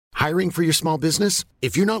Hiring for your small business?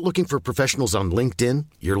 If you're not looking for professionals on LinkedIn,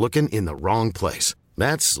 you're looking in the wrong place.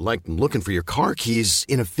 That's like looking for your car keys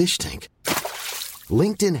in a fish tank.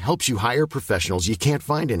 LinkedIn helps you hire professionals you can't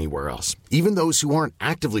find anywhere else, even those who aren't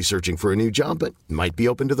actively searching for a new job but might be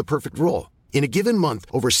open to the perfect role. In a given month,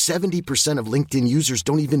 over 70% of LinkedIn users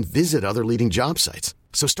don't even visit other leading job sites.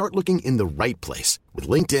 So start looking in the right place. With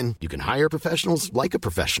LinkedIn, you can hire professionals like a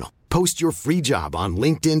professional. Post your free job on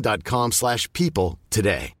linkedin.com/people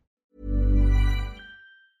today.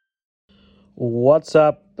 What's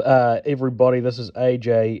up, everybody? This is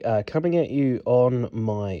AJ coming at you on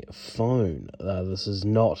my phone. This is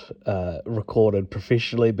not recorded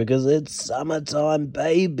professionally because it's summertime,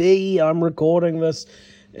 baby. I'm recording this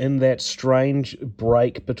in that strange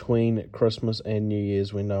break between Christmas and New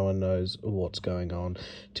Year's when no one knows what's going on,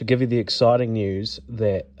 to give you the exciting news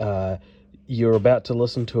that you're about to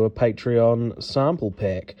listen to a Patreon sample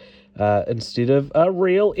pack instead of a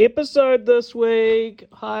real episode this week.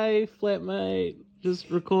 Hi, flatmate. Just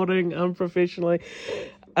recording unprofessionally.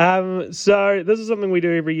 So this is something we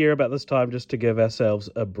do every year about this time just to give ourselves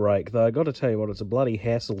a break. Though I got to tell you what, it's a bloody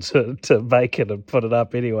hassle to make it and put it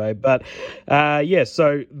up anyway. But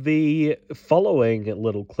so the following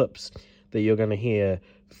little clips that you're going to hear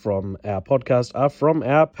from our podcast are from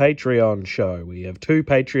our Patreon show. We have two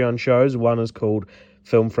Patreon shows. One is called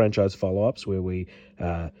Film Franchise Follow-Ups, where we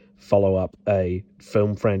follow up a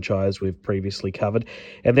film franchise we've previously covered,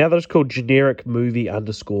 and the other is called Generic Movie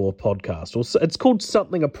 _Podcast, or it's called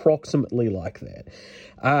something approximately like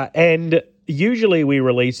that. And usually we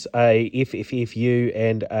release a FFFU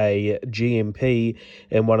and a GMP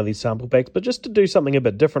in one of these sample packs, but just to do something a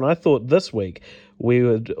bit different, I thought this week we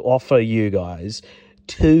would offer you guys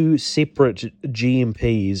two separate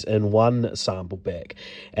GMPs in one sample pack,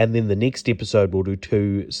 and then the next episode we'll do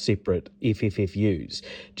two separate FFFUs,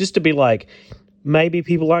 just to be like, maybe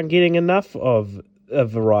people aren't getting enough of a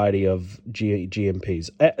variety of GMPs.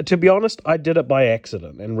 To be honest, I did it by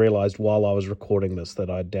accident and realized while I was recording this that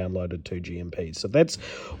I'd downloaded two GMPs. So that's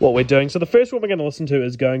what we're doing. So the first one we're going to listen to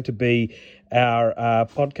is going to be our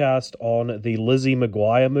podcast on the Lizzie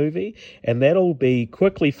McGuire movie, and that'll be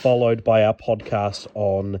quickly followed by our podcast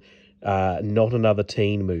on Not Another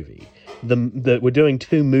Teen Movie. We're doing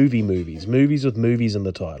two movies with movies in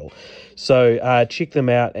the title. So check them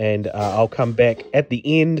out, and I'll come back at the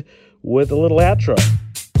end with a little outro.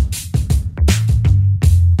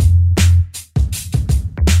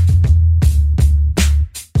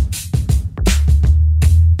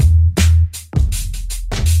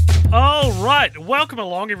 All right, welcome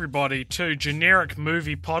along, everybody, to Generic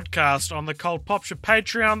Movie Podcast on the Cold Pop Show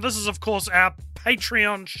Patreon. This is, of course, our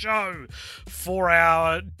Patreon show for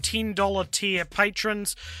our $10 tier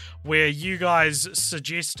patrons, where you guys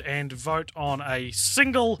suggest and vote on a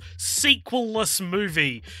single sequel-less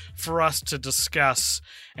movie for us to discuss.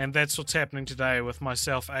 And that's what's happening today with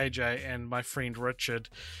myself, AJ, and my friend Richard.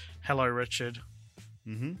 Hello, Richard.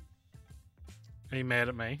 Mm-hmm. Are you mad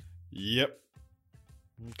at me? Yep.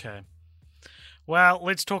 Okay. Well,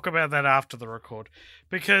 let's talk about that after the record,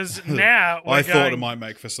 because now I thought it might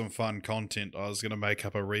make for some fun content. I was going to make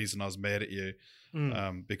up a reason I was mad at you,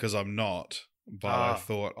 because I'm not. But I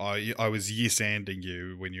thought I was yes-anding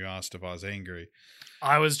you when you asked if I was angry.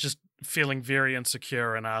 I was just feeling very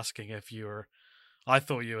insecure and asking if you were... I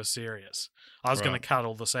thought you were serious. I was going to cut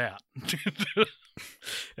all this out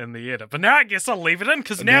in the edit. But now I guess I'll leave it in,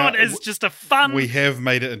 because now it is just a fun... We have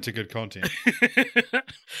made it into good content.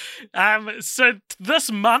 So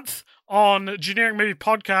this month on Generic Movie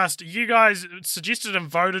Podcast, you guys suggested and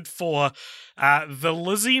voted for the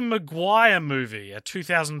Lizzie McGuire movie, a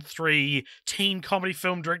 2003 teen comedy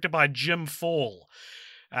film directed by Jim Fall.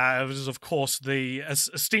 It was, of course,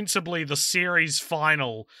 ostensibly the series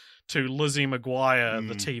final to Lizzie McGuire,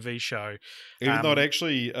 the TV show. Even though it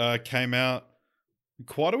actually came out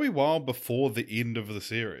quite a wee while before the end of the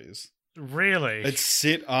series. Really? It's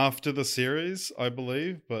set after the series, I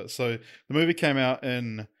believe. But so the movie came out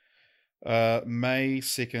in May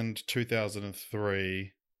 2nd,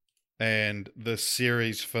 2003, and the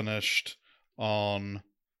series finished on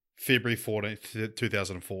February 14th,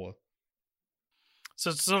 2004.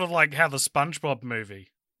 So it's sort of like how the SpongeBob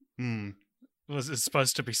movie was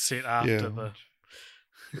supposed to be set after the...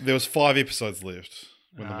 There was 5 episodes left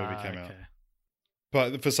when the movie came out.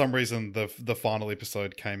 But for some reason, the final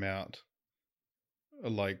episode came out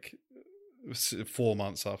like 4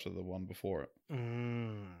 months after the one before it.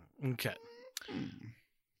 Okay.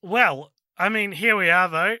 Well, I mean, here we are,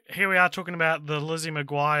 though. Here we are talking about the Lizzie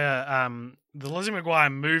McGuire Lizzie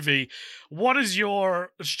McGuire movie. What is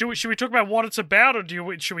your... Should we talk about what it's about, or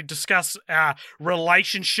should we discuss our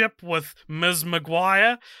relationship with Ms.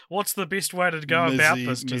 McGuire? What's the best way to go about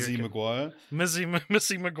this? Mizzy McGuire.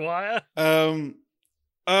 Missy McGuire?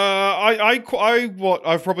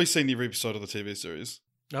 I've probably seen every episode of the TV series.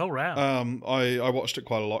 Oh, wow. I watched it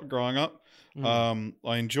quite a lot growing up.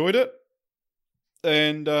 I enjoyed it.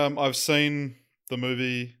 And I've seen the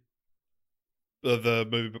movie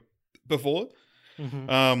before.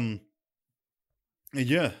 Mm-hmm.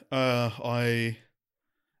 Yeah, I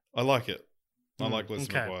like it. I like Lizzie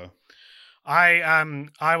McGuire.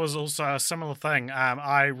 I was also a similar thing.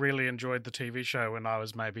 I really enjoyed the TV show when I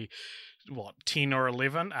was maybe 10 or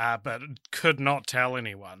 11, but could not tell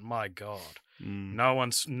anyone. My God, no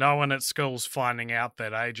one at school's finding out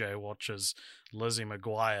that AJ watches Lizzie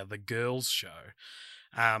McGuire, the girls' show.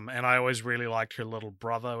 And I always really liked her little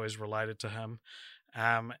brother, who was related to him.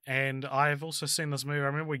 And I've also seen this movie. I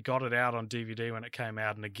remember we got it out on DVD when it came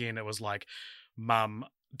out, and again, it was like, Mum,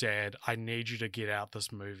 Dad, I need you to get out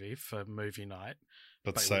this movie for movie night.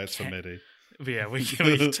 But say it's for Medi. Yeah, we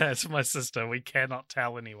to my sister, we cannot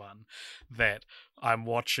tell anyone that I'm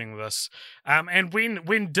watching this. And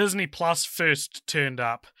when Disney Plus first turned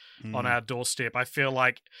up on our doorstep, I feel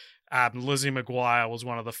like Lizzie McGuire was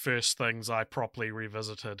one of the first things I properly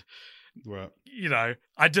revisited. Right. You know,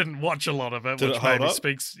 I didn't watch a lot of it, Did which it hold maybe up?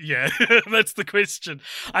 speaks. Yeah, that's the question.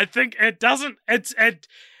 I think it doesn't.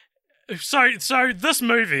 So this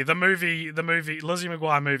movie, the movie Lizzie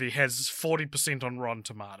McGuire movie, has 40% on Rotten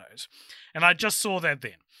Tomatoes, and I just saw that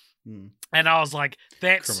then, and I was like,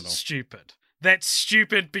 that's Criminal. stupid. That's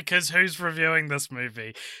stupid because who's reviewing this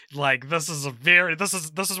movie? Like, this is one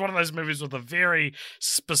of those movies with a very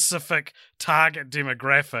specific target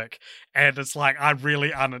demographic, and it's like, I'm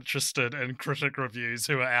really uninterested in critic reviews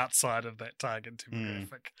who are outside of that target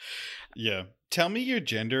demographic. Yeah. Tell me your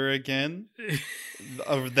gender again.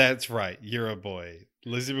 Oh, that's right. You're a boy.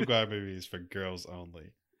 Lizzie McGuire movie is for girls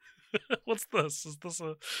only. What's this? Is this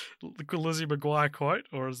a Lizzie McGuire quote,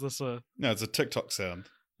 or is this a... No, it's a TikTok sound.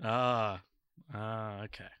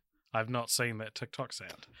 Okay. I've not seen that TikTok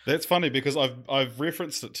sound. That's funny because I've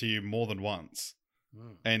referenced it to you more than once,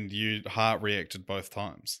 and you heart reacted both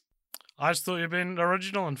times. I just thought you'd been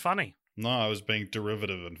original and funny. No, I was being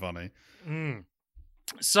derivative and funny.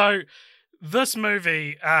 So this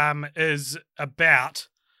movie is about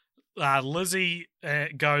Lizzie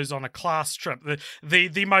goes on a class trip.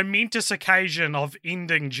 The momentous occasion of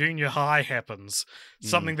ending junior high happens.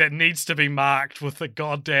 Something that needs to be marked with a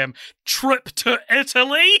goddamn trip to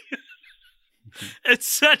Italy.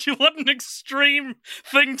 It's what an extreme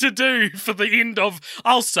thing to do for the end of,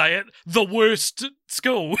 I'll say it, the worst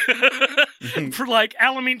school. For like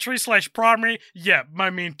elementary / primary, yeah,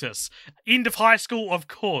 momentous. End of high school, of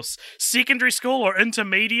course. Secondary school or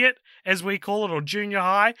intermediate, as we call it, or junior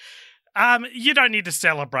high, you don't need to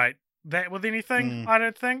celebrate that with anything, I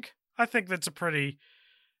don't think. I think that's a pretty...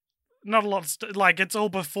 Not a lot of... it's all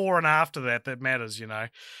before and after that matters, you know.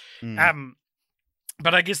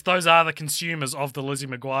 But I guess those are the consumers of the Lizzie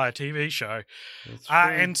McGuire TV show.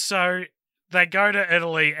 And so they go to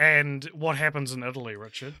Italy, and what happens in Italy,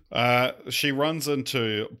 Richard? She runs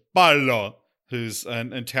into Paolo, who's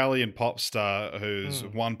an Italian pop star who's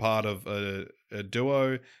one part of a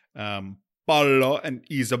duo, Paolo and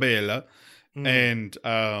Isabella. And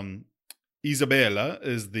Isabella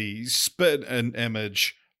is the spit and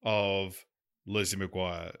image of Lizzie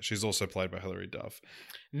McGuire. She's also played by Hilary Duff.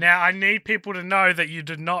 Now, I need people to know that you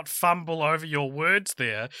did not fumble over your words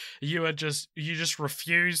there. You just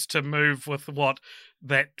refuse to move with what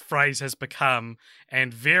that phrase has become,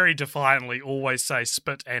 and very defiantly always say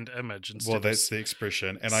spit and image instead. Well, that's the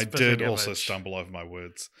expression, and I spitting did also image. stumble over my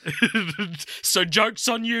words. So joke's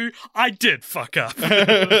on you, I did fuck up. But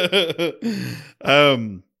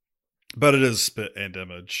it is spit and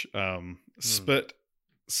image. Spit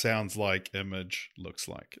sounds like, image looks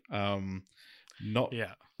like. Not.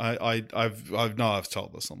 Yeah. I've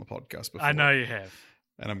told this on the podcast before. I know you have.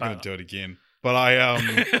 And I'm going to do it again. But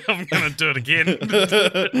I'm going to do it again.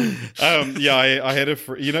 I had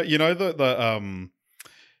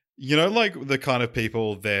like the kind of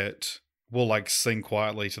people that will like sing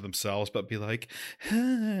quietly to themselves, but be like,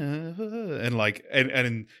 and like,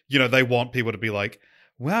 and they want people to be like,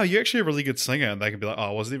 wow, you're actually a really good singer. And they can be like, oh,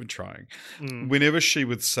 I wasn't even trying. Whenever she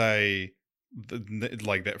would say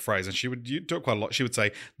like that phrase, and you do it quite a lot, she would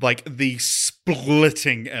say like the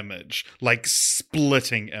splitting image,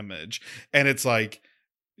 and it's like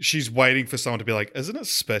she's waiting for someone to be like, isn't it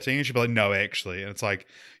spitting? And she'd be like, no, actually. And it's like,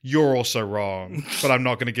 you're also wrong, but I'm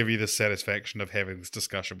not going to give you the satisfaction of having this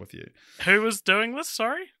discussion with you. Who was doing this?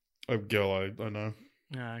 Sorry. A girl I know.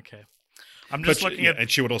 Yeah, okay. I'm just looking at,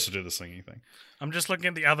 and she would also do the singing thing. I'm just looking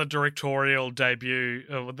at the other directorial debut,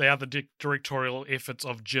 the other directorial efforts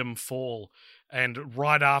of Jim Fall, and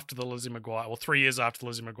right after the Lizzie McGuire, well, 3 years after the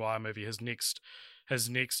Lizzie McGuire movie, his next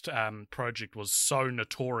project was So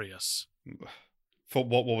Notorious. For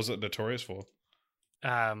what was it notorious for?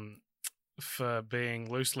 For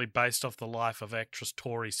being loosely based off the life of actress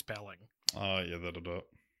Tori Spelling. Oh yeah, that'll do it.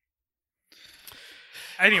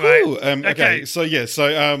 Anyway, okay. So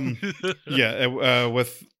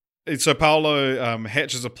Paolo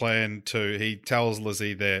hatches a plan he tells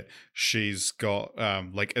Lizzie that she's got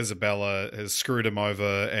like Isabella has screwed him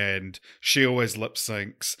over and she always lip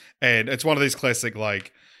syncs, and it's one of these classic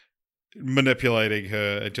like manipulating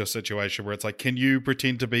her into a situation where it's like, can you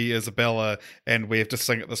pretend to be Isabella and we have to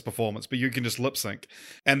sing at this performance, but you can just lip sync.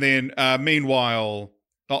 And then meanwhile,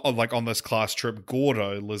 like on this class trip,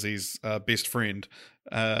 Gordo, Lizzie's best friend,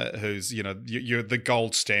 who's, you know, you're the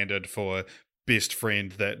gold standard for best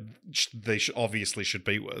friend that they obviously should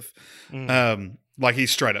be with. Like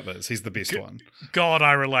he's straight up he's the best one. God,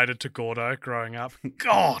 I related to Gordo growing up.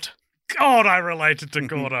 God, I related to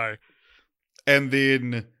Gordo. And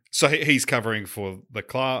then so he's covering for the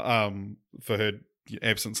class, for her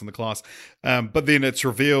absence in the class. But then it's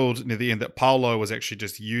revealed near the end that Paolo was actually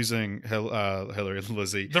just using Hilary and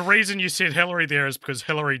Lizzie. The reason you said Hilary there is because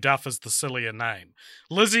Hilary Duff is the sillier name.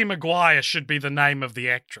 Lizzie McGuire should be the name of the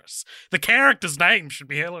actress. The character's name should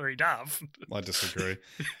be Hilary Duff. I disagree.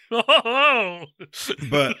 Oh!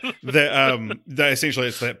 But that essentially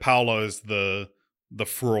it's that Paolo's the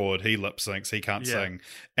fraud. He lip syncs, he can't sing,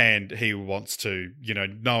 and he wants to, you know,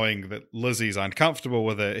 knowing that Lizzie's uncomfortable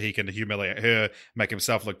with it, he can humiliate her, make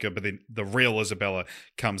himself look good. But then the real Isabella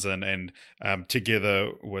comes in, and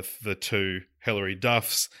together with the two Hilary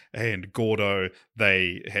Duffs and Gordo,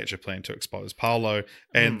 they hatch a plan to expose Paolo,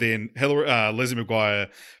 and then Lizzie McGuire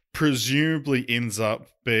presumably ends up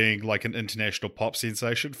being like an international pop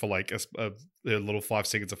sensation for like a little 5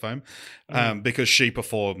 seconds of fame, because she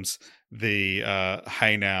performs the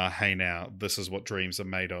Hey Now, This Is What Dreams Are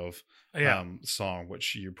Made Of song,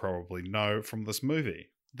 which you probably know from this movie.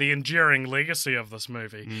 The enduring legacy of this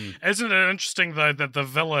movie. Isn't it interesting, though, that the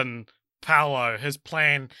villain Paolo, his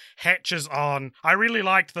plan hatches on... I really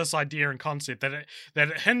liked this idea and concept, that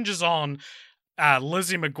it hinges on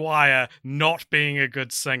Lizzie McGuire not being a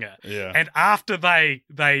good singer. Yeah. And after they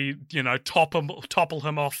you know, topple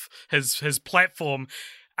him off his platform,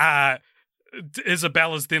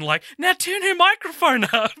 Isabella's then like, now turn her microphone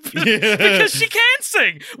up because she can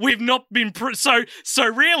sing. We've not been so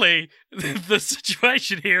really the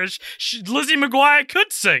situation here is Lizzie McGuire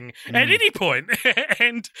could sing at any point,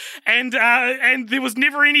 and there was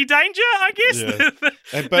never any danger, I guess.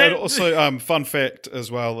 Yeah. But also, fun fact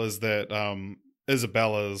as well is that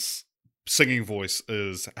Isabella's singing voice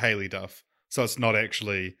is Haley Duff, so it's not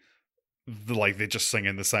actually like they're just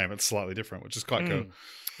singing the same. It's slightly different, which is quite cool.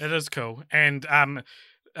 It is cool. And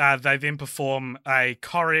they then perform a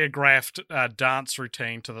choreographed dance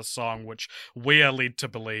routine to the song, which we are led to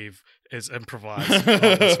believe is improvised on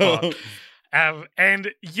the spot.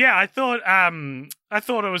 And yeah, I thought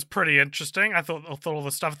it was pretty interesting. I thought all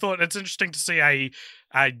the stuff. I thought it's interesting to see a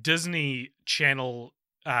Disney Channel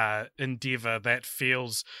endeavor that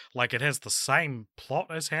feels like it has the same plot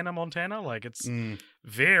as Hannah Montana. Like it's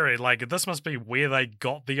very like this must be where they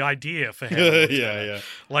got the idea for Hannah Montana. Yeah.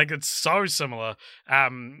 Like it's so similar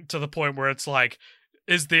to the point where it's like,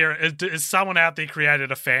 is someone out there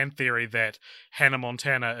created a fan theory that Hannah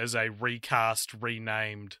Montana is a recast,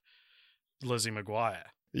 renamed Lizzie McGuire?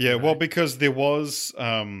 Yeah, well, because there was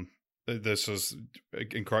this was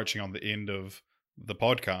encroaching on the end of the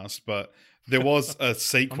podcast, but there was a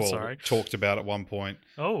sequel talked about at one point.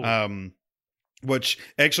 Which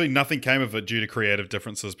actually nothing came of it due to creative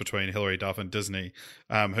differences between Hilary Duff and Disney.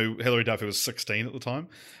 Hilary Duff was 16 at the time.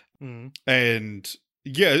 And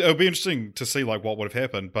yeah, it'll be interesting to see like what would have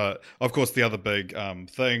happened. But of course, the other big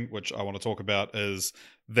thing which I want to talk about is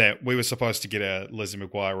that we were supposed to get a Lizzie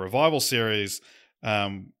McGuire revival series,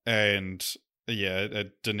 and yeah,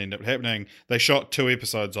 it didn't end up happening. They shot 2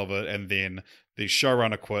 episodes of it, and then the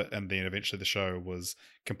showrunner quit, and then eventually the show was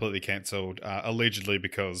completely cancelled, allegedly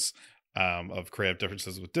because of creative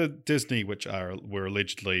differences with Disney, which were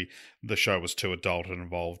allegedly the show was too adult and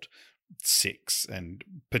involved sex and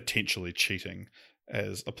potentially cheating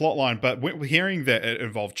as a plot line. But hearing that it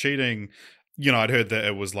involved cheating, you know, I'd heard that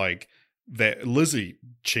it was like that Lizzie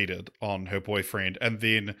cheated on her boyfriend, and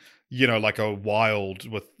then, you know, like a Wild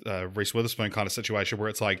with Reese Witherspoon kind of situation where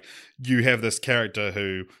it's like you have this character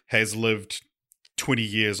who has lived 20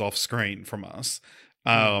 years off screen from us,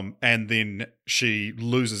 And then she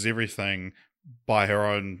loses everything by her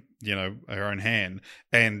own, her own hand,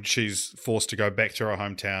 and she's forced to go back to her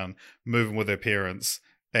hometown, move in with her parents,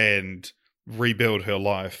 and rebuild her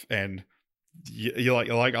life. And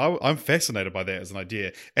I'm fascinated by that as an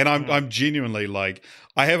idea, and I'm genuinely like,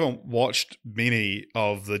 I haven't watched many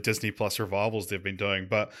of the Disney Plus revivals they've been doing,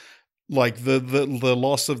 but like the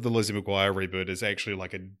loss of the Lizzie McGuire reboot is actually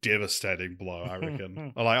like a devastating blow, I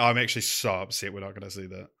reckon. I'm actually so upset we're not going to see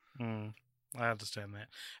that. I understand that.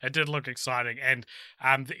 It did look exciting, and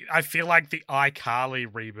I feel like the iCarly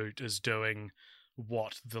reboot is doing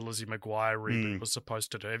what the Lizzie McGuire reboot was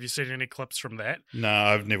supposed to do. Have you seen any clips from that? No,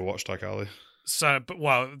 I've never watched iCarly. So,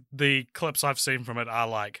 the clips I've seen from it are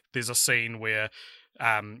like, there's a scene where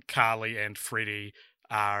Carly and Freddie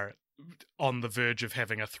are on the verge of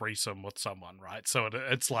having a threesome with someone, right? So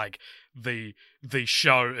it's like the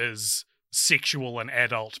show is sexual and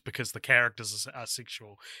adult because the characters are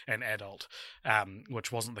sexual and adult,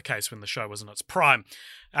 which wasn't the case when the show was in its prime,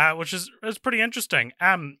 which is pretty interesting.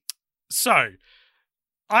 So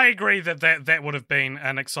I agree that would have been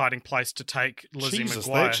an exciting place to take Lizzie Jesus,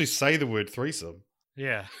 McGuire. they actually say the word threesome.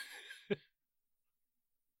 Yeah.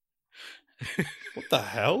 What the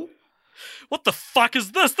hell? What the fuck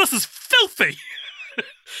is this? This is filthy.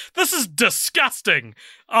 This is disgusting.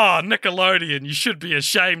 Oh, Nickelodeon, you should be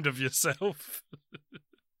ashamed of yourself.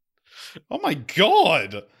 Oh my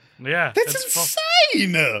god. Yeah. That's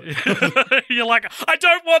insane. You're like, I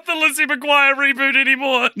don't want the Lizzie McGuire reboot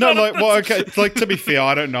anymore. No, okay. Like, to be fair,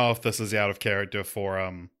 I don't know if this is out of character for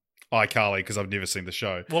iCarly, because I've never seen the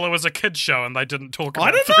show. Well, it was a kid's show and they didn't talk about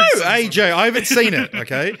I don't know, AJ. I haven't seen it,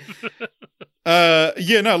 okay? Like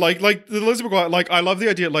the Lizzie McGuire, like, I love the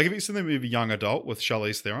idea. Like, have you seen the movie Young Adult with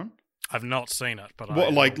Charlize Theron? I've not seen it, but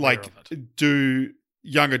do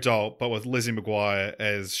Young Adult, but with Lizzie McGuire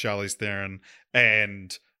as Charlize Theron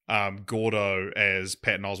and Gordo as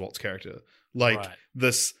Patton Oswalt's character. Like,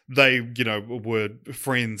 this, they, were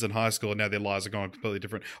friends in high school, and now their lives are going completely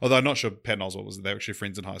different. Although I'm not sure Patton Oswalt was, they were actually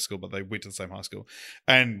friends in high school, but they went to the same high school.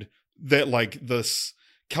 And that, like, this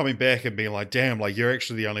coming back and being like, damn, like, you're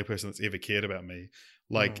actually the only person that's ever cared about me.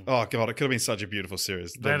 Like, oh god, it could have been such a beautiful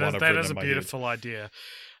series. That is a beautiful idea.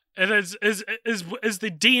 It is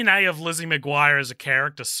the DNA of Lizzie McGuire as a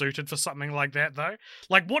character suited for something like that, though?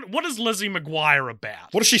 Like, what is Lizzie McGuire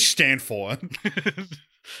about? What does she stand for?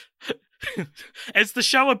 Is the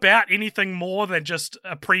show about anything more than just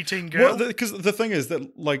a preteen girl? Well, because the thing is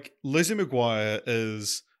that, like, Lizzie McGuire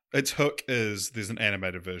its hook is there's an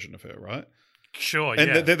animated version of her, right? Sure,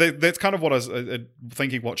 and yeah. That's kind of what I was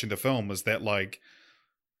thinking watching the film, is that, like,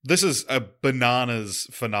 this is a bananas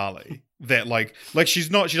finale. That, like she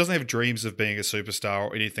doesn't have dreams of being a superstar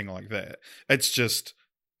or anything like that. It's just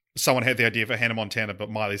someone had the idea for Hannah Montana,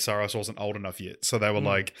 but Miley Cyrus wasn't old enough yet. So they were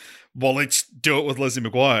like, well, let's do it with Lizzie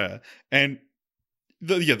McGuire. And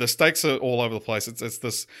the stakes are all over the place. It's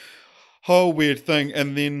this whole weird thing.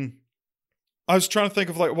 And then I was trying to think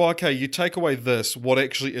of, like, well, okay, you take away this, what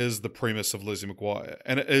actually is the premise of Lizzie McGuire?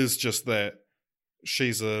 And it is just that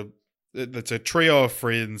it's a trio of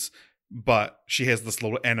friends, but she has this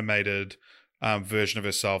little animated version of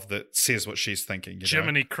herself that says what she's thinking.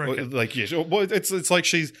 Jiminy Cricket. Like, yeah, well, it's like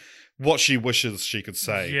she's what she wishes she could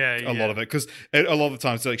say. A lot of it, because a lot of the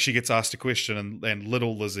times, like, she gets asked a question and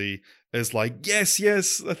little Lizzie is like, yes,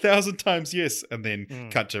 1,000 times yes, and then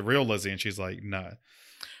cut to real Lizzie and she's like, no.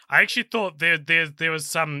 I actually thought there was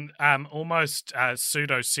some almost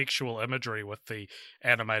pseudo-sexual imagery with the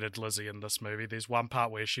animated Lizzie in this movie. There's one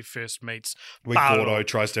part where she first meets Gordo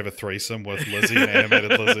tries to have a threesome with Lizzie and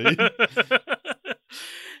animated Lizzie.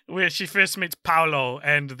 Where she first meets Paolo,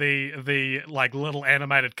 and the like little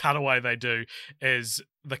animated cutaway they do is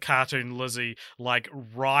the cartoon Lizzie, like,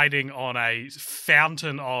 riding on a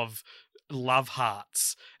fountain of love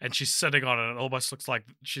hearts, and she's sitting on it, and it almost looks like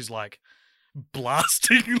she's like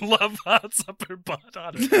blasting love hearts up her butt.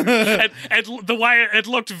 I don't know. and the way it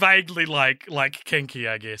looked vaguely like kinky,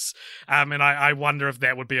 I guess. And I wonder if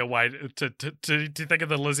that would be a way to think of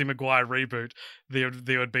the Lizzie McGuire reboot.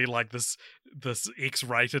 There would be like this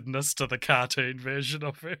X-ratedness to the cartoon version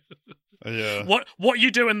of it. Yeah. What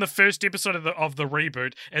you do in the first episode of the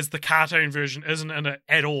reboot is the cartoon version isn't in it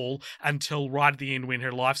at all until right at the end, when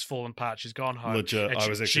her life's fallen apart. She's gone home. Legit. I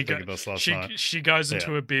was actually thinking this last night. She goes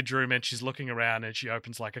into her bedroom and she's looking around and she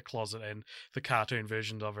opens like a closet and the cartoon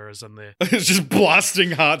version of her is in there. It's just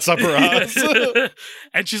blasting hearts up her ass.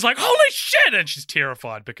 And she's like, holy shit! And she's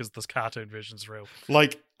terrified because this cartoon version's real.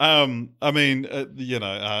 Like, I mean,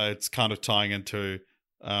 it's kind of tying into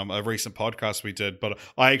a recent podcast we did, but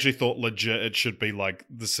I actually thought legit it should be like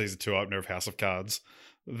the season 2 opener of House of Cards.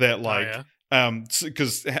 That, like,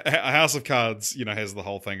 Because House of Cards, has the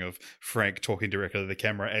whole thing of Frank talking directly to the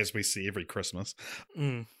camera, as we see every Christmas.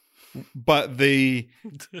 Mm. But the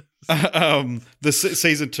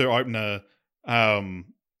season 2 opener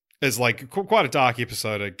is like quite a dark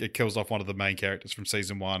episode. It kills off one of the main characters from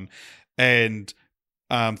season 1, and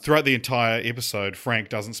throughout the entire episode, Frank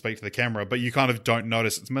doesn't speak to the camera, but you kind of don't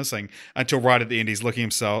notice it's missing until right at the end he's looking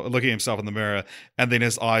at himself in the mirror, and then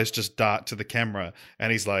his eyes just dart to the camera,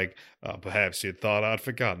 and he's like, "Oh, perhaps you thought I'd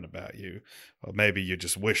forgotten about you, or maybe you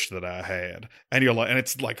just wished that I had." And you're like, and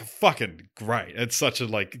it's like fucking great. It's such a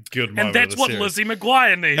good moment. And that's what series. Lizzie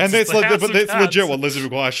McGuire needs. And that's that's legit what Lizzie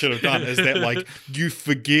McGuire should have done. Is that you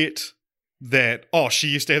forget that she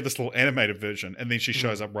used to have this little animated version, and then she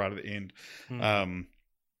shows up right at the end.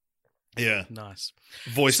 Yeah. Nice.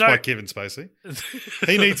 Voiced by Kevin Spacey.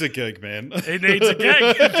 He needs a gig, man. He needs a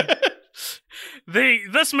gig.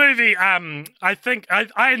 This movie, I think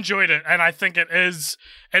I enjoyed it, and I think it is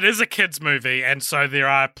a kids movie, and so there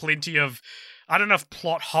are plenty of, I don't know if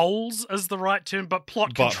plot holes is the right term, but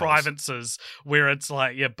plot contrivances where it's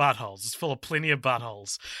like, buttholes. It's full of plenty of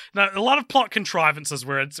buttholes. Now, a lot of plot contrivances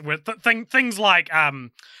where things like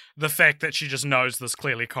the fact that she just knows this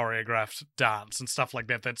clearly choreographed dance and stuff like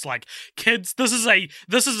that. That's like, kids, this is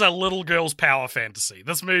a little girl's power fantasy.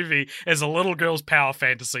 This movie is a little girl's power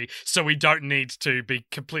fantasy, so we don't need to be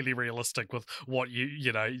completely realistic with what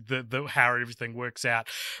the how everything works out.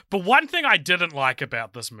 But one thing I didn't like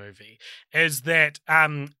about this movie is that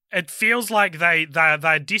it feels like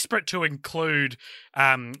they're desperate to include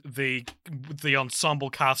the ensemble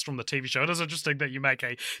cast from the TV show. It is interesting that you make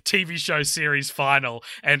a TV show series final,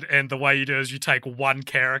 and the way you do is you take one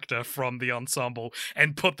character from the ensemble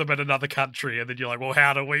and put them in another country, and then you're like, well,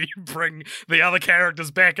 how do we bring the other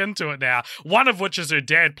characters back into it now? One of which is her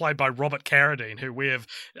dad, played by Robert Carradine, who we have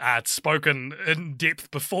spoken in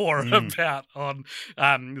depth before about on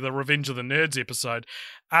the Revenge of the Nerds episode.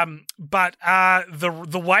 But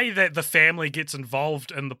the way that the family gets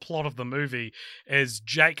involved in the plot of the movie is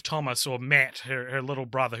Jake Thomas, or Matt, her little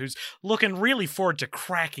brother, who's looking really forward to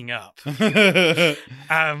cracking up.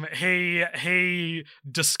 He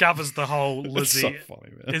discovers the whole Lizzie, so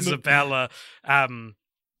funny, man. Isabella,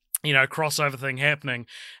 crossover thing happening,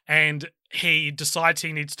 and he decides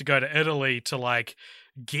he needs to go to Italy to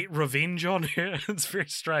get revenge on her. It's very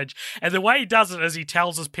strange. And the way he does it is he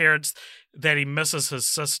tells his parents that he misses his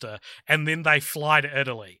sister, and then they fly to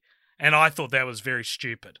Italy. And I thought that was very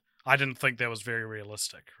stupid. I didn't think that was very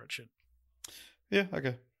realistic, Richard. Yeah,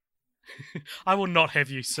 okay. I will not have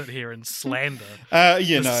you sit here and slander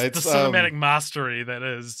it's the cinematic mastery that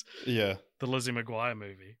is the Lizzie McGuire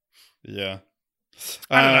movie. Yeah.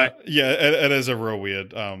 I don't know. Yeah, it is a real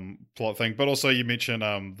weird plot thing. But also you mentioned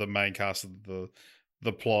the main cast of the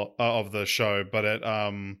plot of the show, but it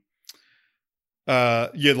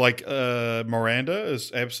Miranda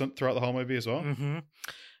is absent throughout the whole movie as well. Mm-hmm.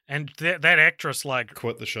 And that actress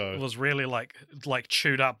quit the show. Was really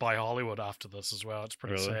chewed up by Hollywood after this as well. It's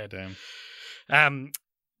pretty sad. Damn.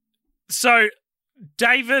 So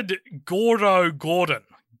David Gordon,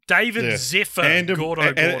 Zephyr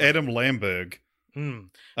Gordon, Adam Lambert. So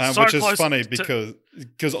which is funny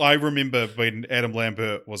because I remember when Adam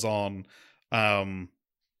Lambert was on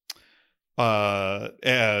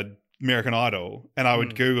American Idol, and I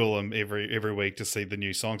would Google him every week to see the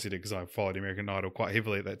new songs he did, because I followed American Idol quite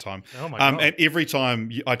heavily at that time. Oh my God. And every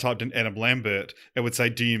time I typed in Adam Lambert, it would say,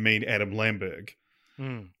 "Do you mean Adam Lambert?"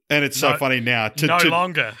 And it's so funny now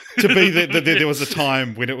longer to be that there was a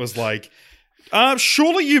time when it was like,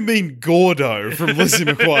 surely you mean Gordo from Lizzie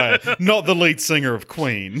McGuire, not the lead singer of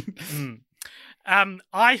Queen.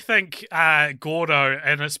 I think Gordo,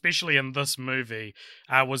 and especially in this movie,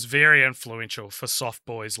 was very influential for soft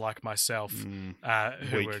boys like myself,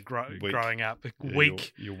 who were growing up.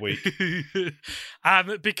 Weak. You're weak.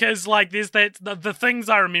 Because there's the things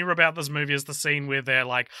I remember about this movie is the scene where they're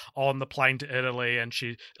on the plane to Italy, and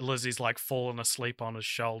Lizzie's fallen asleep on his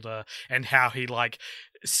shoulder, and how he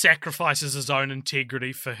sacrifices his own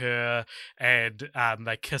integrity for her, and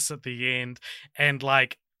they kiss at the end, and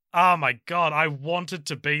oh my God, I wanted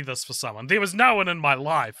to be this for someone. There was no one in my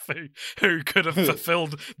life who could have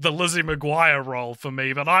fulfilled the Lizzie McGuire role for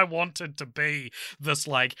me, but I wanted to be this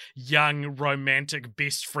young romantic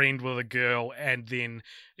best friend with a girl, and then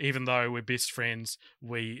even though we're best friends,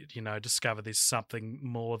 we discover there's something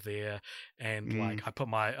more there, and I put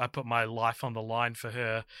my life on the line for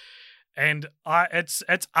her, and it's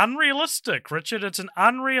unrealistic, Richard. It's an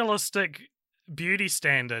unrealistic beauty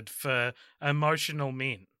standard for emotional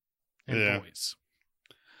men and boys.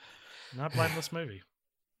 And I blame this movie.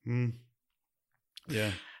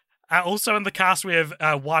 Yeah. Also in the cast, we have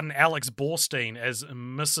one Alex Borstein as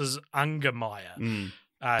Mrs. Ungermeyer.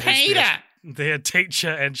 Peter! Their teacher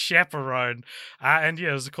and chaperone. And yeah,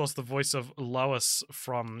 it was, of course, the voice of Lois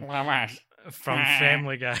from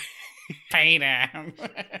Family Guy. Peter.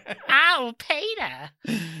 Oh, Peter.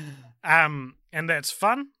 And that's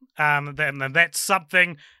fun. And that's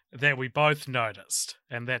something that we both noticed,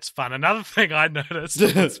 and that's fun. Another thing I noticed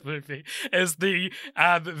in this movie is the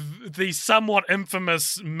somewhat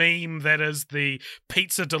infamous meme that is the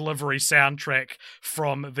pizza delivery soundtrack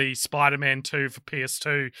from the Spider-Man 2 for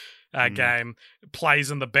PS2 game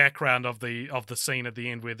plays in the background of the scene at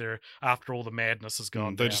the end where they're after all the madness has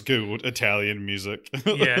gone They down. just googled Italian music.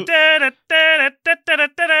 Yeah.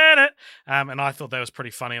 And I thought that was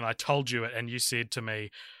pretty funny, and I told you it, and you said to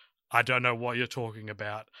me, I don't know what you're talking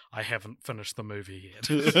about. I haven't finished the movie yet.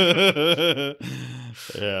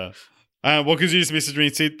 Yeah. Well, because you just messaged me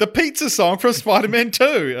and said, the pizza song from Spider-Man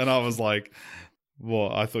 2. And I was like,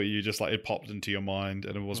 well, I thought you just like, it popped into your mind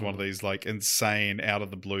and it was one of these like insane out of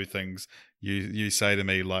the blue things you say to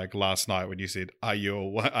me like last night when you said, are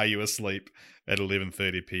you asleep at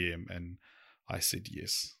 11:30 p.m.? And I said,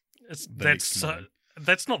 yes. That's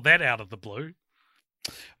not that out of the blue.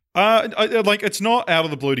 It's not out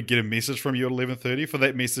of the blue to get a message from you at 11:30 for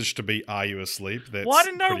that message to be, "Are you asleep?" That's well, I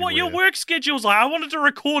didn't know what your work schedule's like. I wanted to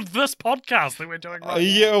record this podcast that we're doing right now.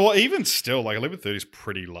 Yeah, well, even still, like 11:30 is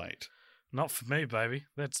pretty late. Not for me, baby.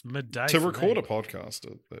 That's midday to for record me. a podcast.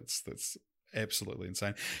 That's absolutely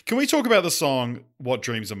insane. Can we talk about the song "What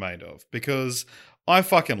Dreams Are Made Of"? Because I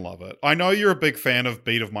fucking love it. I know you're a big fan of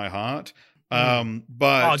 "Beat of My Heart."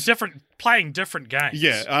 But playing different games.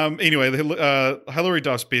 Yeah. Anyway, Hilary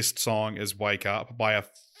Duff's best song is "Wake Up" by a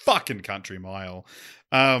fucking country mile.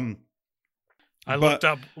 I looked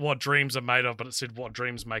up what dreams are made of, but it said "What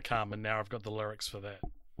dreams may come," and now I've got the lyrics for that.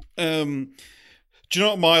 Do you know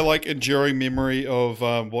what my like enduring memory of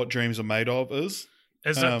 "What Dreams Are Made Of" is?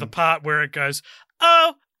 Is it the part where it goes,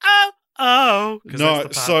 "Oh, oh, oh"? No.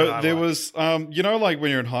 So there was, like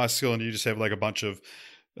when you're in high school and you just have like a bunch of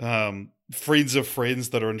friends of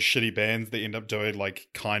friends that are in shitty bands that end up doing like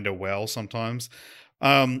kind of well sometimes.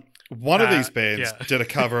 One of these bands did a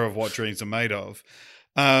cover of "What Dreams Are Made Of,"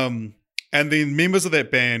 and then members of that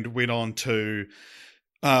band went on to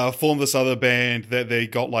form this other band that they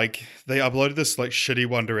uploaded this like shitty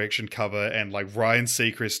One Direction cover, and like Ryan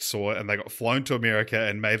Seacrest saw it and they got flown to America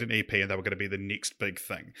and made an EP, and they were going to be the next big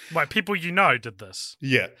thing. Wait, people did this?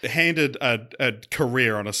 Yeah, handed a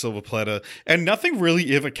career on a silver platter, and nothing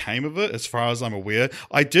really ever came of it as far as I'm aware.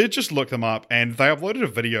 I did just look them up, and they uploaded a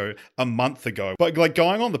video a month ago, but like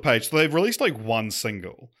going on the page, so they've released like one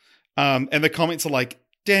single, and the comments are like,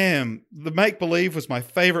 damn, the Make Believe was my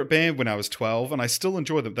favorite band when I was 12, and I still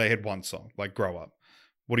enjoy them. They had one song, like Grow Up.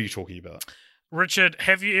 What are you talking about? Richard,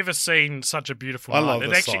 have you ever seen Such a Beautiful Night? I love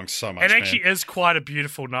this song so much. It actually is quite a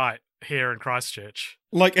beautiful night here in Christchurch.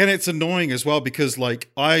 Like, and it's annoying as well because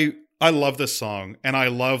like I love this song and I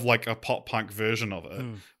love like a pop punk version of it.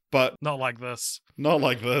 But not like this. Not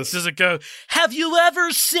like this. Does it go, have you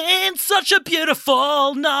ever seen such a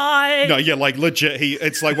beautiful night? No, yeah, like legit.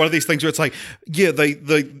 It's like one of these things where it's like, yeah,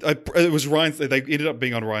 it was Ryan. They ended up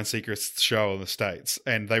being on Ryan Seacrest's show in the States,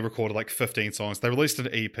 and they recorded like 15 songs. They released an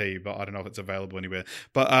EP, but I don't know if it's available anywhere.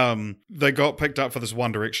 But they got picked up for this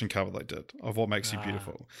One Direction cover they did of "What Makes You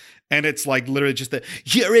Beautiful," and it's like literally just that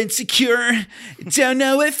you're insecure, don't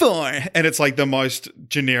know what for, and it's like the most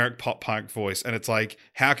generic pop punk voice, and it's like,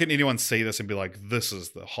 how can anyone see this and be like, this is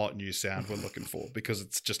the hot new sound we're looking for, because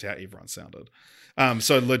it's just how everyone sounded.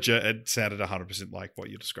 So legit, it sounded 100% like what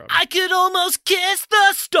you described. I could almost kiss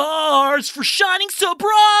the stars for shining so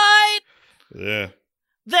bright. Yeah.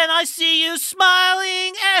 Then I see you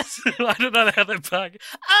smiling as I don't know how they bug.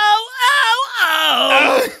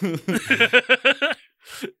 Oh.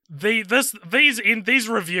 These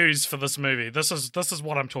reviews for this movie, this is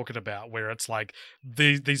what I'm talking about, where it's like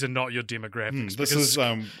these are not your demographics. This is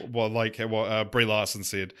what Brie Larson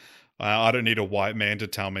said. I don't need a white man to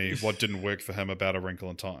tell me what didn't work for him about A Wrinkle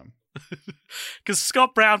in Time. Because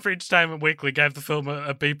Scott Brown for Entertainment Weekly gave the film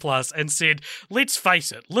a B+ and said, let's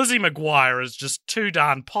face it, Lizzie McGuire is just too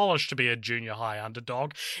darn polished to be a junior high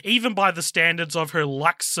underdog, even by the standards of her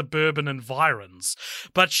luxe suburban environs.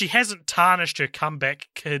 But she hasn't tarnished her comeback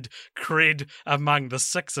kid cred among the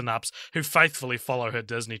 6-and-ups who faithfully follow her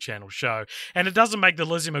Disney Channel show. And it doesn't make the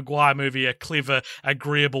Lizzie McGuire movie a clever,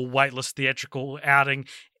 agreeable, weightless theatrical outing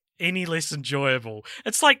any less enjoyable.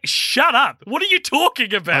 It's like, shut up. What are you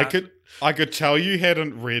talking about? I could tell you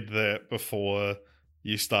hadn't read that before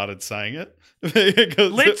you started saying it.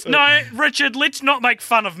 Richard, let's not make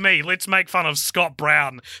fun of me. Let's make fun of Scott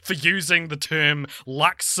Brown for using the term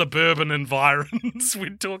luxe suburban environs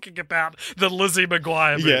when talking about the Lizzie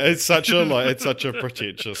McGuire movie. Yeah, it's such a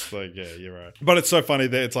pretentious thing. Yeah, you're right. But it's so funny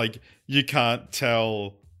that it's like you can't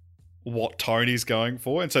tell what tone he's going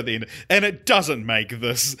for, and so the end, and it doesn't make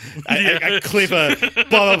this a clever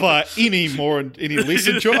blah blah blah any less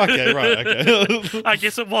enjoyable. Okay, right, okay. I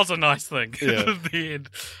guess it was a nice thing. Yeah. At the end.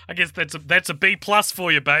 I guess that's a B+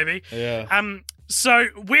 for you, baby. Yeah. So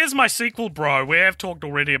where's my sequel, bro? We have talked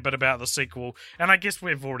already a bit about the sequel, and I guess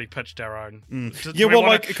we've already pitched our own. Yeah,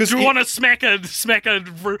 well, because we want to smack a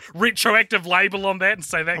retroactive label on that and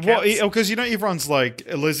say that counts? Well, because everyone's like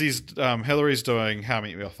Hillary's doing How I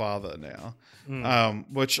Met Your Father now,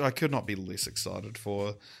 which I could not be less excited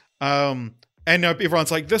for. And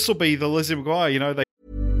everyone's like, this will be the Lizzie McGuire. They.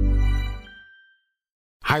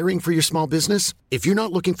 Hiring for your small business? If you're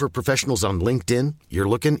not looking for professionals on LinkedIn, you're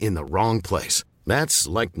looking in the wrong place. That's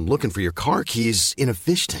like looking for your car keys in a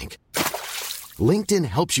fish tank. LinkedIn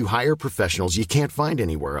helps you hire professionals you can't find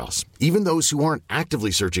anywhere else, even those who aren't actively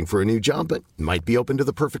searching for a new job but might be open to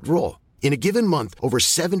the perfect role. In a given month, over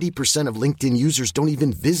 70% of LinkedIn users don't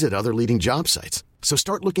even visit other leading job sites. So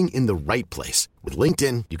start looking in the right place. With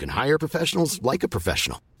LinkedIn, you can hire professionals like a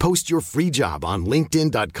professional. Post your free job on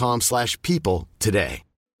linkedin.com/people today.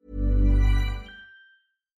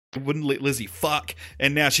 Wouldn't let Lizzie fuck,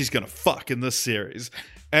 and now she's gonna fuck in this series.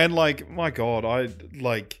 And like, my God, I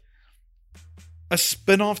like a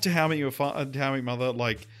spin-off to How I Met Your Mother.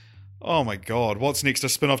 Like, oh my God, what's next? A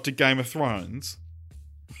spin-off to Game of Thrones?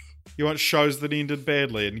 You want shows that ended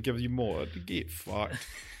badly and give you more? Get fucked.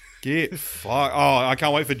 Get fucked. Oh, I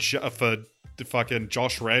can't wait for fucking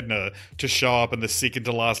Josh Radnor to show up in the second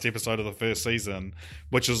to last episode of the first season,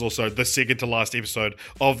 which is also the second to last episode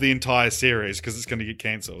of the entire series because it's going to get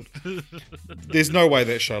cancelled. There's no way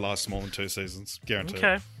that show lasts more than 2 seasons, guaranteed.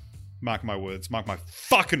 Okay. Mark my words. Mark my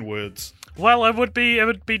fucking words. Well, it would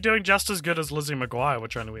be doing just as good as Lizzie McGuire,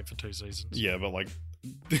 which only went for 2 seasons. Yeah, but like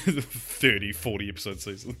 30, 40 episode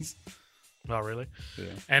seasons. Oh, really? Yeah.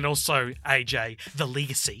 And also AJ, The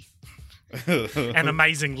Legacy. An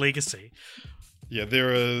amazing legacy. Yeah,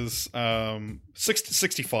 there is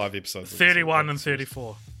 65 episodes. 31 and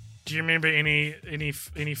 34. Do you remember any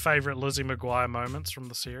favourite Lizzie McGuire moments from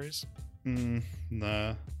the series?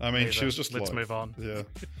 Nah. I mean, she was just Let's move on. Yeah.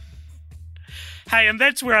 Hey, and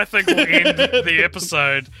that's where I think we'll end the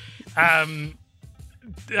episode. I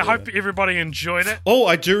hope everybody enjoyed it. Oh,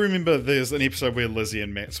 I do remember there's an episode where Lizzie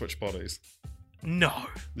and Matt switch bodies. No.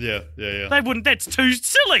 Yeah. They wouldn't. That's too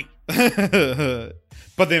silly.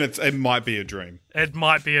 But then it might be a dream. It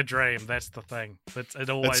might be a dream. That's the thing. It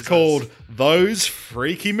always It's called is. Those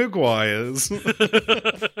Freaky McGuires.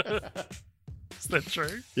 Is that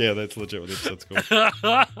true? Yeah, that's legit what the episode's called.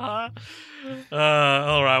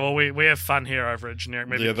 All right. Well, we have fun here over at Generic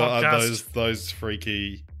Movie Podcast. Those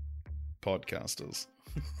freaky podcasters.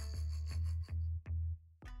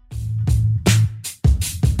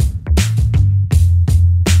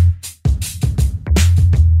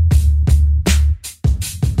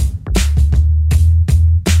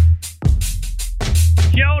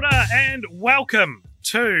 Kia ora and welcome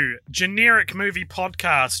to Generic Movie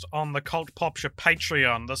Podcast on the Cult Popture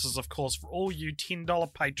Patreon. This is, of course, for all you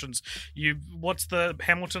 $10 patrons. What's the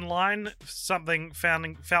Hamilton line? Something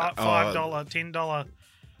founding $5, $10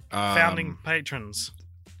 founding patrons.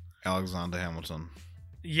 Alexander Hamilton.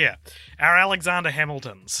 Yeah, our Alexander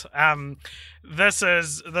Hamiltons. This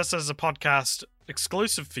is a podcast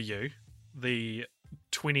exclusive for you, the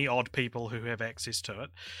 20 odd people who have access to it.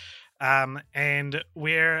 And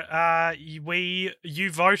where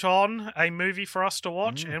you vote on a movie for us to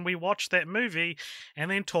watch, and we watch that movie and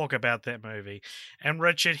then talk about that movie. And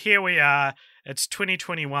Richard, here we are. It's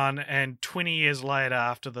 2021, and 20 years later,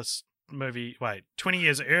 after this movie, 20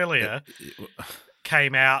 years earlier,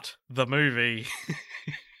 came out the movie.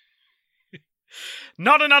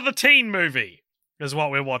 Not Another Teen Movie is what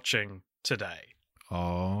we're watching today.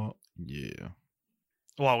 Oh, yeah.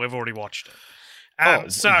 Well, we've already watched it.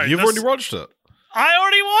 You've already watched it? I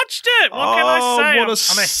already watched it. What can I say? What a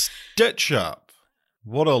stitch up.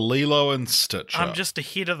 What a Lilo and Stitch up. I'm just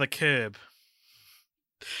ahead of the curb.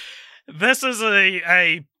 This is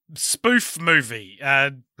a spoof movie.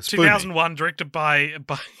 2001, directed by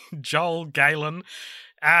Joel Galen.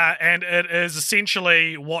 And it is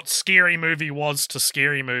essentially what Scary Movie was to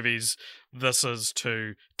scary movies. This is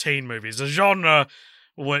to teen movies. A genre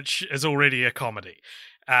which is already a comedy.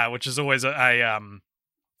 Which is always a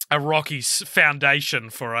rocky foundation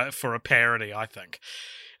for a parody, I think.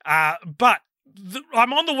 But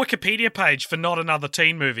I'm on the Wikipedia page for Not Another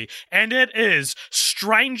Teen Movie, and it is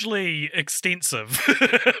strangely extensive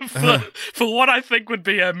for what I think would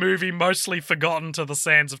be a movie mostly forgotten to the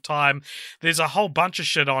sands of time. There's a whole bunch of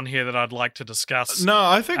shit on here that I'd like to discuss. No,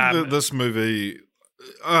 I think that this movie,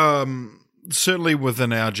 certainly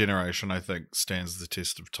within our generation, I think stands the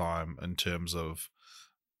test of time in terms of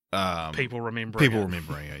people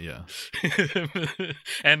remembering it, yeah.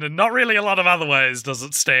 And in not really a lot of other ways does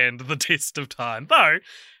it stand the test of time, though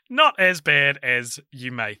not as bad as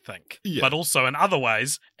you may think, but also in other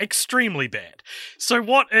ways extremely bad. So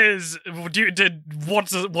what is it?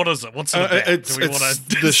 What's it about? It's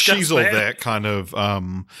the she's all that kind of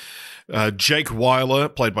Jake Weiler,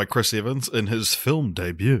 played by Chris Evans in his film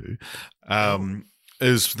debut,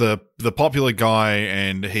 is the popular guy,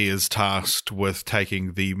 and he is tasked with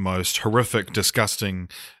taking the most horrific, disgusting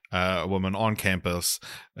woman on campus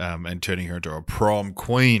and turning her into a prom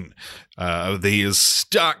queen. He is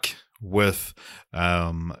stuck with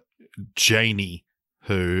Janie,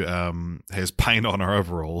 who has paint on her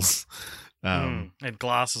overalls. And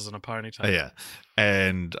glasses and a ponytail. Yeah,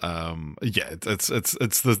 and it's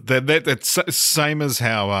same as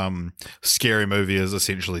how Scary Movie is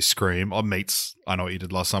essentially Scream or meets I Know What You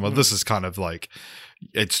Did Last Summer. This is kind of like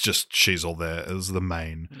it's just She's All That is the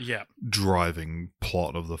main driving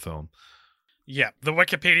plot of the film. Yeah, the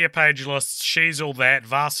Wikipedia page lists She's All That,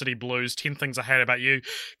 Varsity Blues, 10 Things I Hate About You,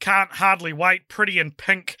 Can't Hardly Wait, Pretty in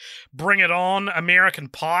Pink, Bring It On, American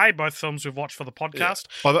Pie, both films we've watched for the podcast.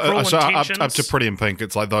 Yeah. So up to Pretty in Pink,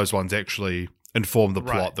 it's like those ones actually inform the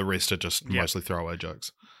plot. Right. The rest are just mostly throwaway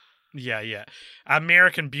jokes. Yeah.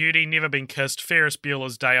 American Beauty, Never Been Kissed, Ferris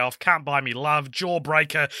Bueller's Day Off, Can't Buy Me Love,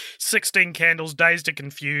 Jawbreaker, 16 Candles, Dazed and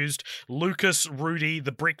Confused, Lucas, Rudy,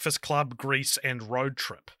 The Breakfast Club, Grease, and Road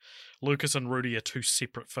Trip. Lucas and Rudy are two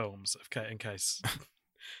separate films, in case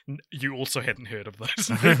you also hadn't heard of those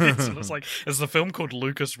movies. And it's like, is the film called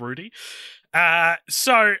Lucas Rudy?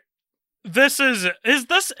 So this is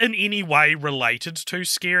this in any way related to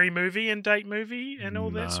Scary Movie and Date Movie and all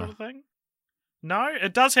that sort of thing? No?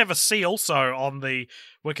 It does have a C also on the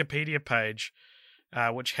Wikipedia page,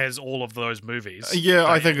 which has all of those movies. Yeah,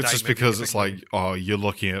 I think it's just because it's like, oh, you're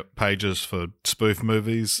looking at pages for spoof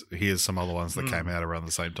movies. Here's some other ones that came out around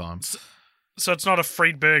the same time. So it's not a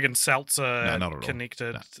Friedberg and Seltzer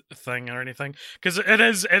connected thing or anything? Because it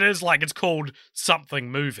is like, it's called something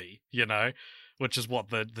movie, which is what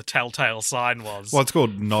the telltale sign was. Well, it's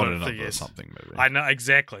called Not Another Something Movie. I know,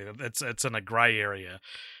 exactly. It's in a grey area.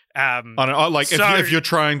 If you're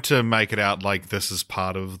trying to make it out like this is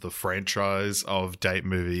part of the franchise of Date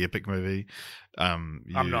Movie, Epic Movie, I'm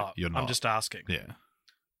not. You're not. I'm just asking. Yeah.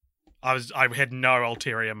 I had no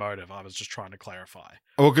ulterior motive. I was just trying to clarify.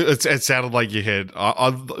 Well, it sounded like you had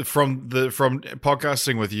from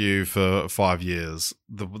podcasting with you for 5 years.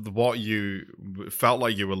 What you felt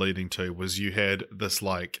like you were leading to was you had this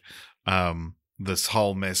this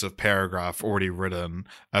whole massive paragraph already written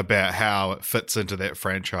about how it fits into that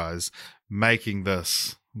franchise, making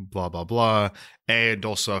this blah, blah, blah. And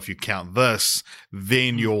also, if you count this,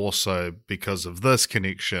 then you also, because of this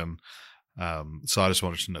connection. So I just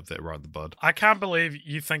wanted to nip that right in the bud. I can't believe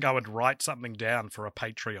you think I would write something down for a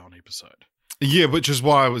Patreon episode. Yeah, which is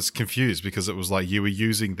why I was confused, because it was like you were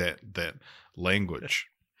using that language.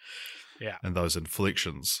 Yeah. And those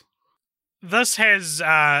inflections. This has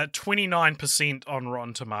 29% on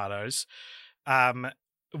Rotten Tomatoes.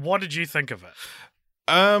 What did you think of it?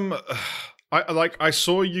 I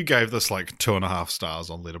saw you gave this 2.5 stars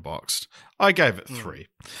on Letterboxd. I gave it 3.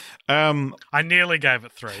 I nearly gave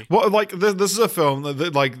it 3. Well, this is a film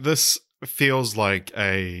that this feels like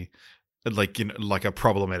a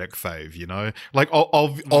problematic fave,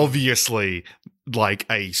 obviously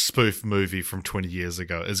a spoof movie from 20 years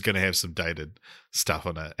ago is going to have some dated stuff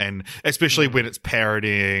in it, and especially when it's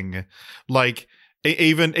parodying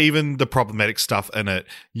even the problematic stuff in it,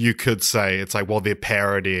 you could say it's they're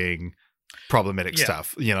parodying problematic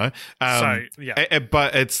stuff, but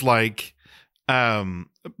it's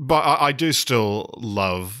but I do still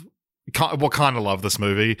love love this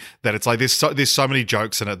movie, that it's there's so many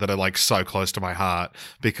jokes in it that are so close to my heart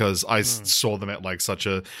because I saw them at such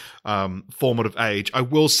a formative age. I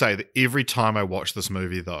will say that every time I watch this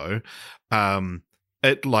movie though,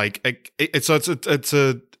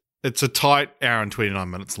 it's a tight hour and 29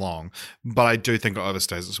 minutes long, but I do think it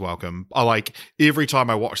overstays its welcome. Every time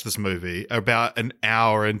I watch this movie, about an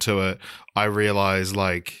hour into it, I realize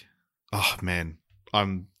oh man,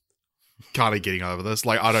 I'm kind of getting over this.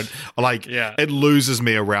 It loses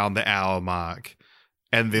me around the hour mark,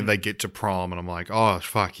 and then they get to prom, and I'm like, oh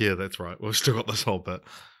fuck yeah, that's right. We've still got this whole bit.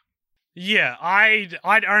 Yeah,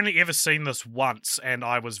 I'd only ever seen this once, and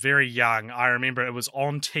I was very young. I remember it was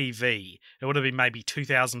on TV. It would have been maybe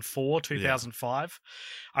 2004, 2005.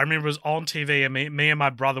 I remember it was on TV, and me and my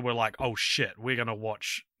brother were like, "Oh shit, we're gonna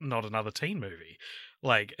watch not another teen movie."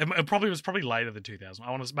 Like it probably was later than 2000. I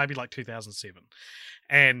want to maybe like 2007,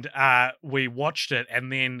 and we watched it,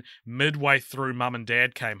 and then midway through, Mum and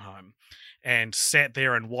Dad came home and sat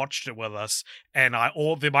there and watched it with us, and my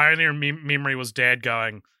only memory was Dad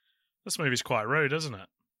going, "This movie's quite rude, isn't it?"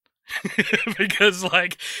 because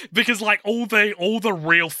all the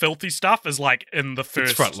real filthy stuff is like in the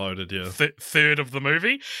first front loaded, yeah, third of the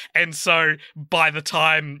movie, and so by the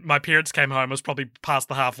time my parents came home, it was probably past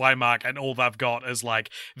the halfway mark, and all they've got is like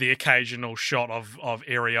the occasional shot of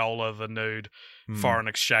Areola, the nude foreign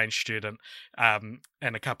exchange student, and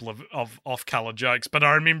a couple of off-color jokes. But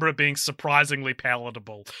I remember it being surprisingly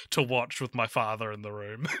palatable to watch with my father in the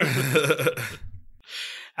room.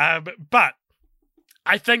 But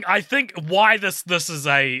I think why this is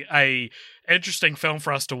a interesting film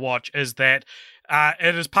for us to watch is that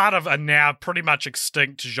it is part of a now pretty much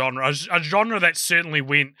extinct genre, a genre that certainly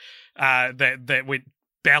went that went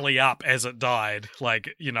belly up as it died.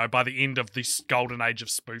 Like, you know, by the end of this golden age of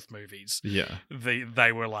spoof movies,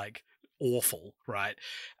 they were like awful, right?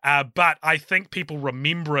 But I think people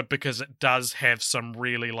remember it because it does have some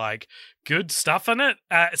really like good stuff in it,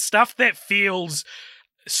 stuff that feels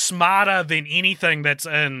smarter than anything that's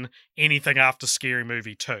in anything after Scary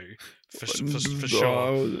Movie 2, for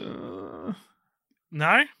sure.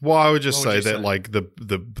 No? Well, I would just say that like the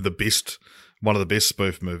best, one of the best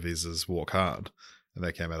spoof movies is Walk Hard, and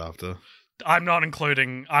that came out after. I'm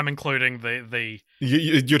including the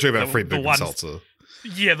you're talking about Fred Big-Seltzer.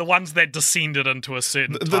 Yeah, the ones that descended into a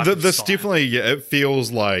certain this style. Definitely, it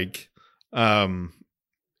feels like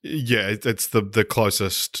it's the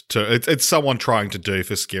closest to it's someone trying to do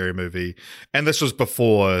for Scary Movie, and this was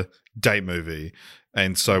before Date Movie,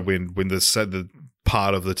 and so when the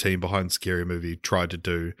part of the team behind Scary Movie tried to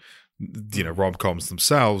do, you know, rom-coms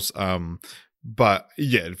themselves, but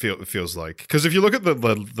yeah, it feels like, because if you look at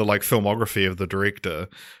the like filmography of the director,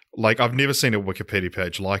 like I've never seen a Wikipedia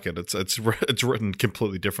page like it. It's written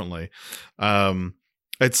completely differently.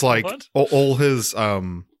 It's like all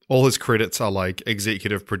his credits are like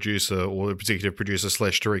executive producer or executive producer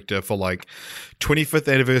 / director for like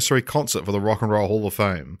 25th anniversary concert for the Rock and Roll Hall of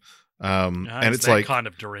Fame. And it's that like kind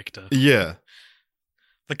of director. Yeah.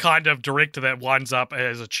 The kind of director that winds up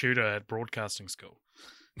as a tutor at broadcasting school.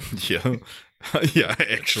 Yeah. Yeah,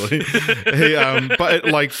 actually. But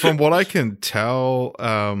like from what I can tell,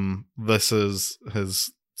 this is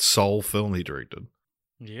his sole film he directed.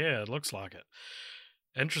 Yeah, it looks like it.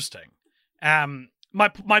 Interesting.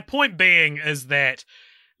 My point being is that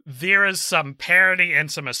there is some parody and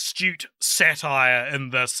some astute satire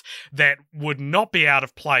in this that would not be out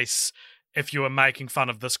of place if you were making fun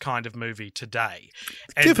of this kind of movie today.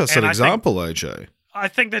 Give us an example, AJ. I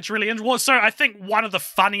think that's really interesting. Well, so I think one of the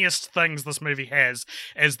funniest things this movie has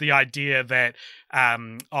is the idea that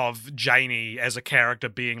of Janie as a character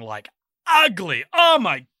being like ugly. Oh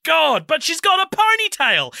my god! But she's got a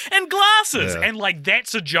ponytail and glasses, and like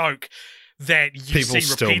that's a joke that you People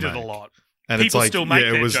see repeated a lot. And people it's like, still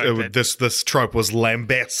make this trope was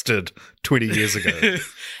lambasted 20 years ago.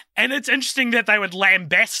 And it's interesting that they would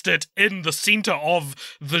lambast it in the center of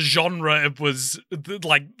the genre. It was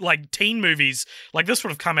like teen movies. Like this would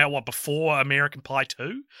have come out before American Pie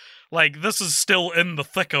 2. Like this is still in the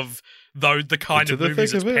thick of the kind of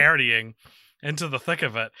movies it's parodying. Into the thick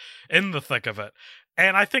of it. In the thick of it.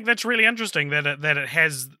 And I think that's really interesting that it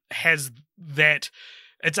has that.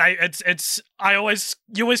 You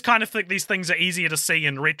always kind of think these things are easier to see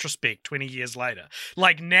in retrospect 20 years later.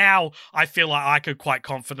 Like now, I feel like I could quite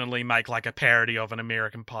confidently make like a parody of an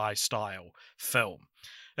American Pie style film.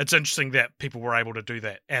 It's interesting that people were able to do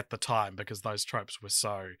that at the time because those tropes were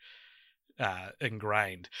so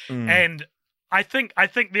ingrained. And I think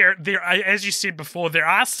there, as you said before, there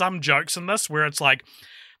are some jokes in this where it's like,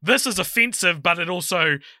 this is offensive, but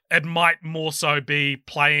it might more so be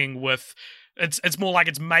playing with. It's more like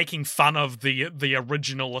it's making fun of the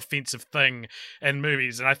original offensive thing in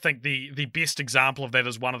movies. And I think the best example of that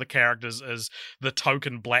is one of the characters is the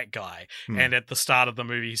token black guy. And at the start of the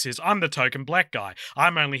movie, he says, I'm the token black guy.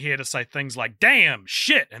 I'm only here to say things like, damn,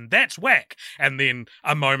 shit, and that's whack. And then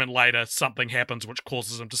a moment later, something happens which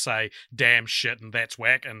causes him to say, damn, shit, and that's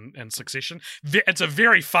whack in succession. It's a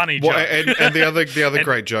very funny joke. And the other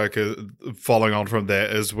great joke following on from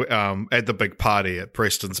that is at the big party, at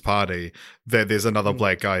Preston's party, that there's another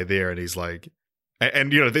black guy there, and he's like,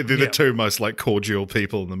 and you know, they're the two most like cordial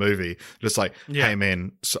people in the movie. Just like, hey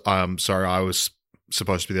man, sorry, I was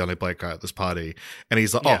supposed to be the only black guy at this party, and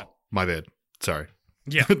he's like, Yeah. "Oh, my bad, sorry."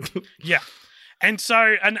 Yeah. Yeah. And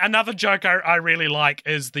so another joke I really like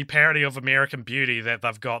is the parody of American Beauty, that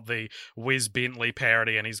they've got the Wes Bentley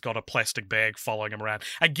parody and he's got a plastic bag following him around.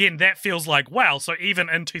 Again, that feels like, wow, so even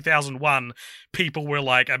in 2001, people were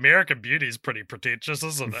like, American Beauty is pretty pretentious,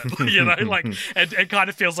 isn't it? You know, like it kind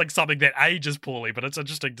of feels like something that ages poorly, but it's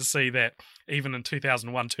interesting to see that even in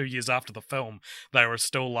 2001, 2 years after the film, they were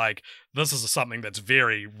still like, this is something that's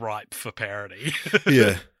very ripe for parody.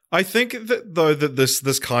 Yeah. I think that though that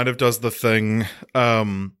this kind of does the thing,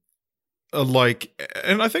 like,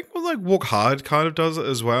 and I think like Walk Hard kind of does it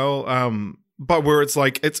as well. But where it's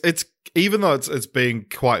like it's even though it's being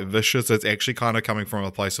quite vicious, it's actually kind of coming from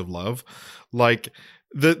a place of love. Like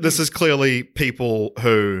this is clearly people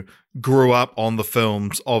who grew up on the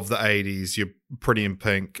films of the 80s, your Pretty in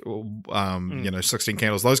Pink, 16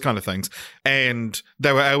 Candles, those kind of things, and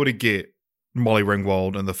they were able to get Molly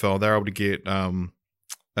Ringwald in the film. They were able to get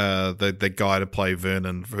the guy to play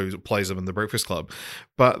Vernon, who plays him in The Breakfast Club,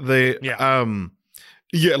 but it's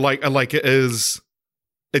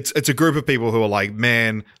a group of people who are like,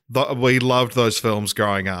 man, we loved those films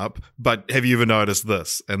growing up, but have you ever noticed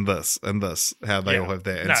this and this and this, how they all have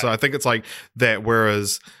that? And so I think it's like that,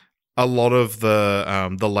 whereas a lot of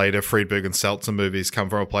the later Friedberg and Seltzer movies come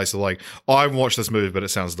from a place of like, oh, I haven't watched this movie, but it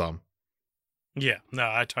sounds dumb. Yeah, no,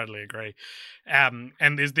 I totally agree. And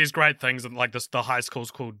there's great things, and like this, the high school's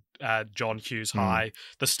called John Hughes High.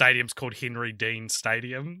 The stadium's called Henry Dean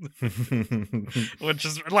Stadium, which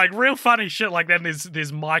is like real funny shit. Like then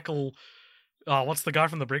there's Michael. Oh, what's the guy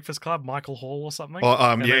from The Breakfast Club? Michael Hall or something?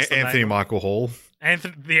 Anthony Michael Hall.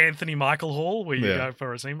 Anthony Michael Hall, where you go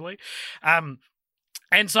for assembly. And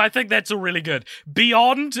so I think that's all really good.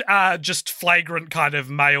 Beyond just flagrant kind of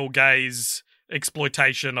male gaze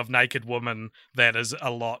exploitation of naked women, that is a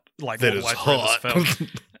lot, like that all is the way through this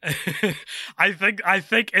film. I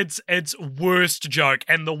think its worst joke,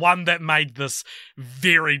 and the one that made this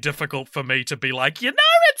very difficult for me to be like,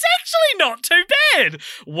 it's actually not too bad,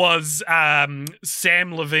 was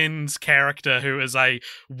Sam Levine's character, who is a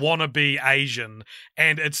wannabe Asian,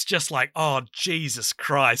 and it's just like, oh Jesus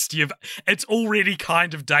Christ, it's already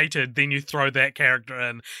kind of dated, then you throw that character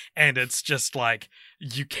in, and it's just like,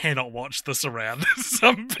 you cannot watch this around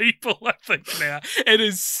some people, I think, now. It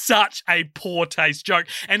is such a poor taste joke.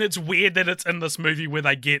 And it's weird that it's in this movie where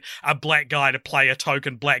they get a black guy to play a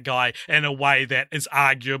token black guy in a way that is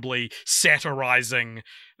arguably satirizing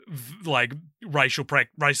like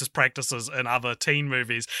racist practices in other teen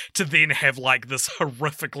movies, to then have like this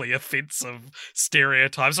horrifically offensive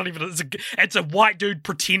stereotype. It's not even, it's a white dude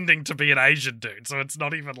pretending to be an Asian dude, so it's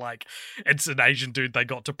not even like it's an Asian dude they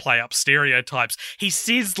got to play up stereotypes. He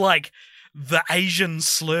says like the Asian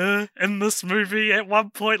slur in this movie at one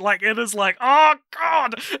point. Like, it is like, oh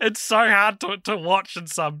god, it's so hard to watch in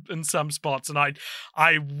some spots, and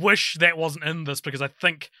I wish that wasn't in this, because I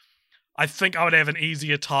think I would have an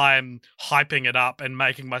easier time hyping it up and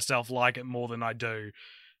making myself like it more than I do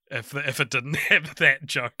if it didn't have that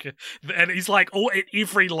joke. And he's like, at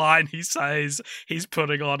every line he says, he's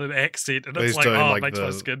putting on an accent, and it's like, oh, it makes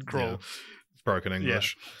my skin crawl. Yeah, broken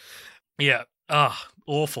English. Yeah.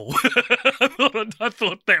 Awful. I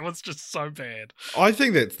thought that was just so bad. I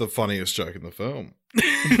think that's the funniest joke in the film.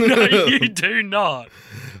 No, you do not.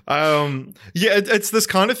 It's this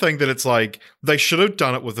kind of thing that it's like they should have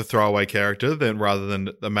done it with a throwaway character rather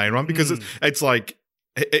than the main one, because it's like,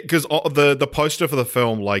 because the poster for the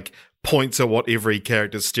film like points at what every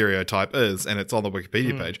character's stereotype is, and it's on the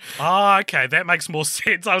Wikipedia page. Oh, okay, that makes more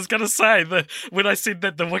sense. I was going to say that when I said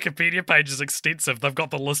that the Wikipedia page is extensive, they've got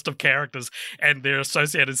the list of characters and their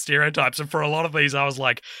associated stereotypes, and for a lot of these I was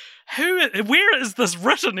like, where is this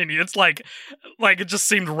written in you? It's like it just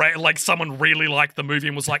seemed like someone really liked the movie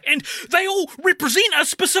and was like, and they all represent a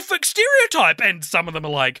specific stereotype, and some of them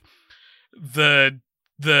are like the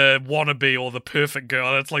wannabe or the perfect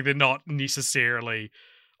girl. It's like they're not necessarily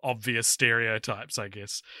obvious stereotypes, I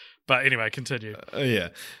guess. But anyway, continue.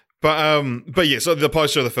 But yeah, so the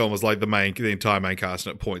poster of the film is like the entire main cast,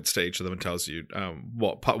 and it points to each of them and tells you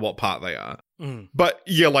what part they are. But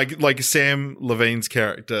yeah, like Sam Levine's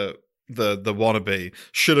character, the wannabe,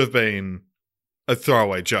 should have been a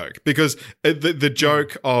throwaway joke, because the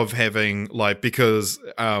joke of having like, because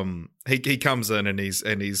he comes in and he's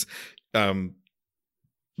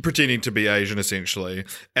pretending to be Asian essentially,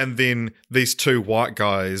 and then these two white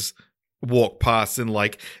guys walk past and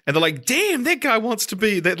they're like, damn, that guy wants to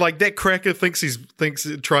be that, like that cracker thinks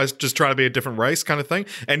trying to be a different race kind of thing.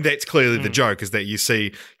 And that's clearly the joke, is that you see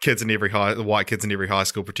white kids in every high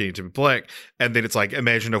school pretending to be black, and then it's like,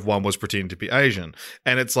 imagine if one was pretending to be Asian.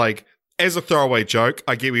 And it's like, as a throwaway joke,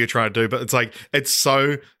 I get what you're trying to do, but it's like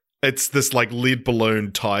it's this like lead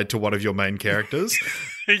balloon tied to one of your main characters.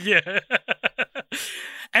 Yeah.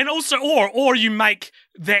 And also, or you make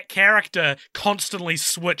that character constantly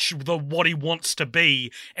switch what he wants to be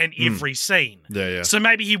in every scene. Yeah. So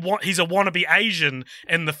maybe he's a wannabe Asian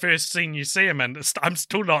in the first scene you see him in. I'm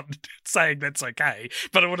still not saying that's okay,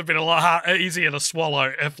 but it would have been a lot easier to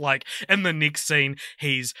swallow if, like, in the next scene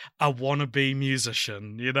he's a wannabe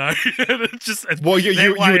musician. You know, it's just well, you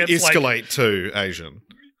would escalate like, to Asian.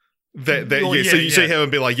 So you see him and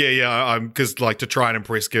be like, I'm because like to try and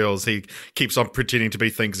impress girls, he keeps on pretending to be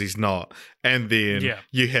things he's not, and then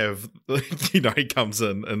you have he comes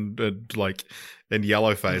in and like in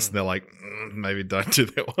yellow face, and they're like, maybe don't do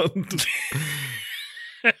that one.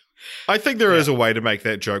 I think there is a way to make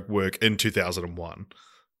that joke work in 2001.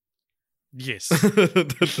 Yes,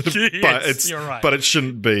 you're right. But it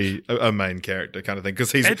shouldn't be a main character kind of thing,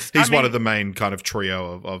 because he's one of the main kind of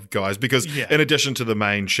trio of guys. Because in addition to the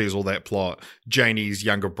main She's All That plot, Janie's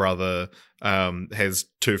younger brother has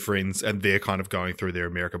two friends, and they're kind of going through their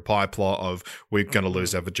American Pie plot of we're going to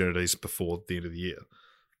lose our virginities before the end of the year.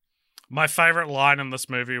 My favorite line in this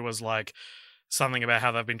movie was like something about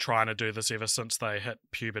how they've been trying to do this ever since they hit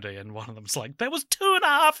puberty, and one of them's like, that was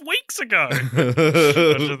 2.5 weeks ago.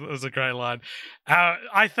 Which was a great line.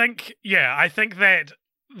 I think that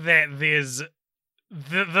there's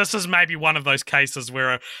this is maybe one of those cases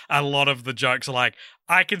where a lot of the jokes are like,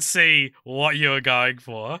 I can see what you're going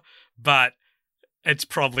for, but it's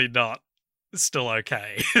probably not still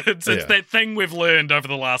okay. It's that thing we've learned over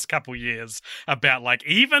the last couple years about, like,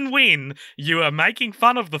 even when you are making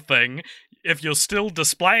fun of the thing, if you're still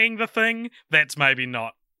displaying the thing, that's maybe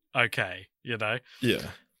not okay, you know? Yeah.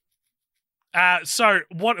 So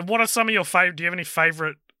what are some of your favorite? Do you have any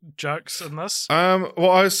favorite jokes in this? Well,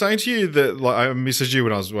 I was saying to you that, like, I messaged you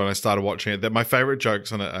when I started watching it, that my favorite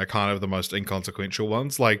jokes in it are kind of the most inconsequential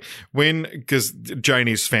ones. Like because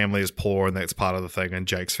Janie's family is poor and that's part of the thing, and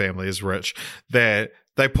Jake's family is rich, that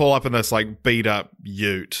they pull up in this like beat up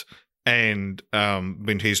ute. And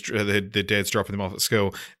when their dad's dropping them off at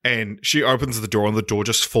school, and she opens the door and the door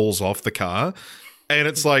just falls off the car, and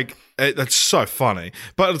it's like it's so funny.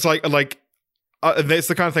 But it's like that's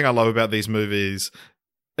the kind of thing I love about these movies.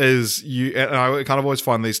 Is and I kind of always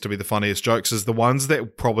find these to be the funniest jokes, is the ones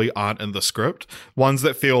that probably aren't in the script, ones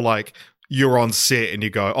that feel like you're on set and you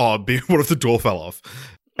go, oh, what if the door fell off?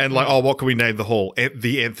 And like, oh, what can we name the hall?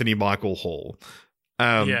 The Anthony Michael Hall.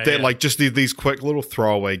 Like just these quick little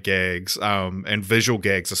throwaway gags, and visual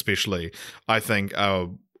gags especially, I think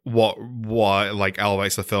what like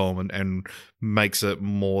elevates the film and makes it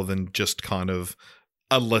more than just kind of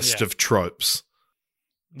a list of tropes.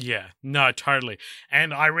 Yeah, no, totally.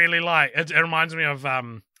 And I really like it. It reminds me of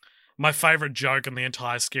my favorite joke in the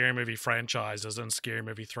entire Scary Movie franchise is in Scary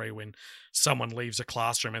Movie 3 when someone leaves a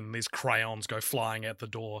classroom and these crayons go flying at the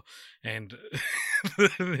door, and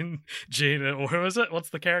then Gina, or who is it?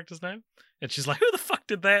 What's the character's name? And she's like, "Who the fuck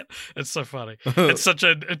did that?" It's so funny. It's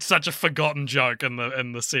such a forgotten joke in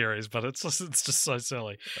the series, but it's just so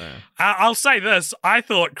silly. Yeah. I'll say this: I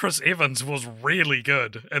thought Chris Evans was really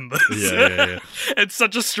good in this. Yeah. It's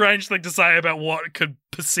such a strange thing to say about what could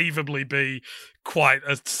perceivably be quite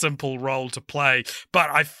a simple role to play, but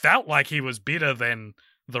I felt like he was better than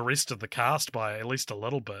the rest of the cast by at least a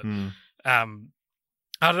little bit. I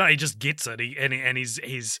don't know. He just gets it.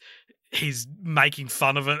 He's making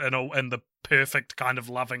fun of it in the perfect kind of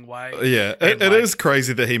loving way. Yeah, it is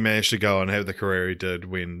crazy that he managed to go and have the career he did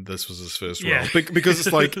when this was his first role. Because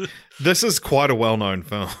it's like, this is quite a well-known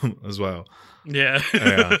film as well. Yeah.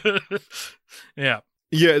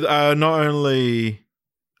 Yeah, not only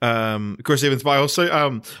Chris Evans, but I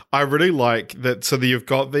also I really like that. So that you've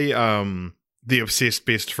got the obsessed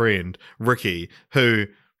best friend, Ricky, who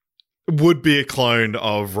would be a clone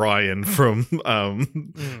of Ryan from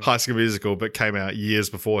High School Musical, but came out years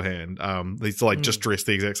beforehand. He's like just dressed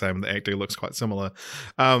the exact same, and the acting looks quite similar.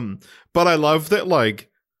 But I love that, like,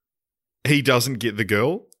 he doesn't get the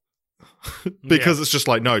girl because it's just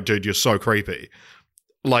like, no, dude, you're so creepy.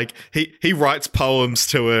 Like, he writes poems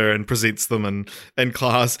to her and presents them in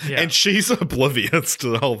class, and she's oblivious to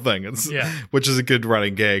the whole thing. Which is a good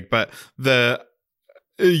running gag. But the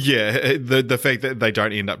fact that they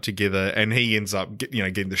don't end up together, and he ends up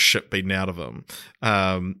getting the shit beaten out of him.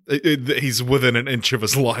 He's within an inch of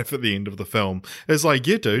his life at the end of the film. It's like,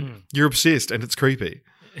 yeah, dude, you're obsessed, and it's creepy.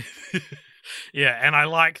 Yeah, and I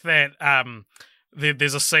like that.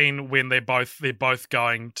 There's a scene when they're both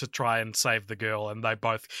going to try and save the girl, and they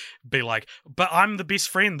both be like, "But I'm the best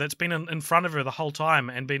friend that's been in front of her the whole time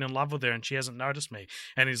and been in love with her, and she hasn't noticed me."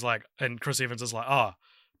 And he's like, and Chris Evans is like, "Oh,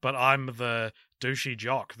 but I'm the douchey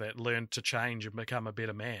jock that learned to change and become a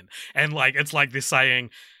better man. And like it's like they're saying,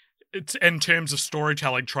 it's in terms of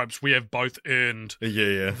storytelling tropes, we have both earned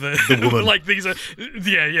the woman. like these are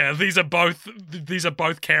these are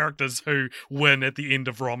both characters who win at the end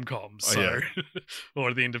of rom-coms, so or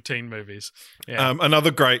at the end of teen movies. Yeah.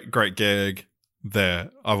 Another great gag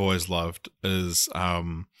that I've always loved is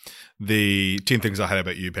the 10 Things I Hate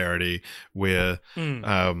About You parody, where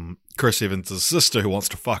Chris Evans' sister, who wants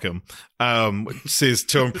to fuck him, says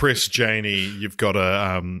to impress Janie, you've got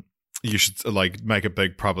to you should like make a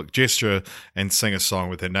big public gesture and sing a song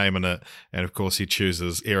with her name in it. And of course he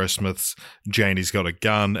chooses Aerosmith's Janie's Got a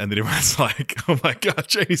Gun, and then everyone's like, oh my god,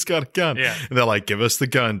 Janie's got a gun. Yeah. And they're like, give us the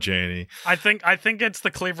gun, Janie. I think it's the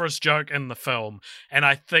cleverest joke in the film, and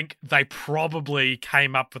I think they probably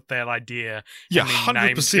came up with that idea. Yeah,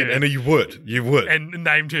 100%. And you would. And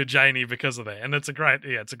named her Janie because of that. And it's a great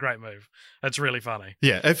move. It's really funny.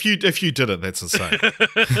 Yeah, if you did it, that's insane.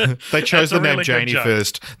 They chose the name really Janie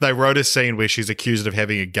first. They wrote a scene where she's accused of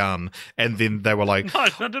having a gun, and then they were like,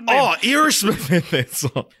 Aerosmith had that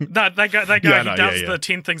song. No, they go. He does the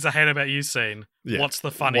 10 Things I Hate About You scene. Yeah. What's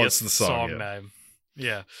the funniest song name?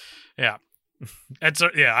 Yeah.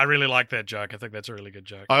 I really like that joke. I think that's a really good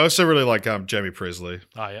joke. I also really like Jamie Presley.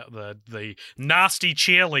 Oh yeah, the nasty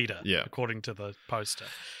cheerleader. Yeah, according to the poster.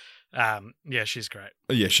 She's great.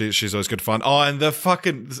 Yeah, she's always good fun. Oh, and the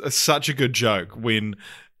fucking such a good joke when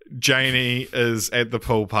Janie is at the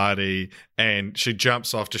pool party and she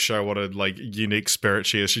jumps off to show what a like unique spirit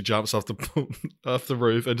she is. She jumps off the pool, off the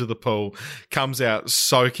roof into the pool, comes out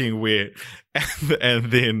soaking wet,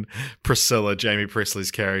 and then Priscilla, Jamie Presley's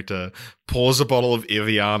character, pours a bottle of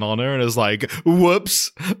Evian on her and is like,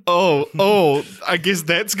 "Whoops! Oh! I guess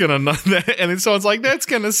that's gonna not that." And then someone's like, "That's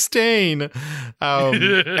gonna stain."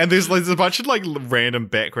 And there's a bunch of like random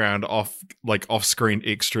background off-screen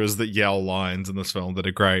extras that yell lines in this film that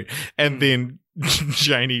are great. And then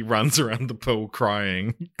Janie runs around the pool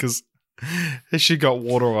crying because she got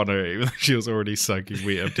water on her even though she was already soaking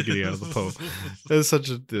wet after getting out of the pool. That's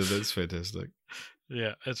fantastic.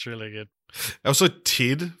 Yeah, it's really good. Also,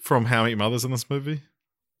 Ted from How I Met Your Mother's in this movie.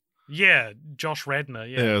 Yeah, Josh Radnor.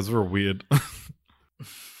 Yeah, it was real weird.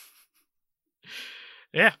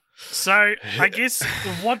 Yeah. So I guess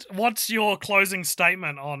what's your closing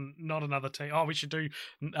statement on Not Another Teen? Oh, we should do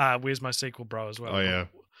Where's My Sequel, Bro, as well. Oh yeah.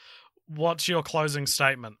 What's your closing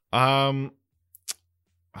statement? I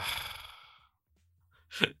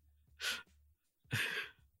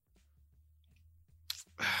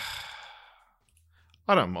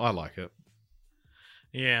like it.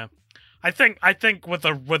 Yeah. I think with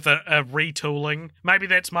a retooling, maybe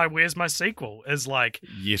that's my Where's My Sequel, is like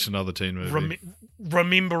yet another teen movie.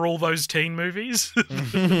 Remember all those teen movies,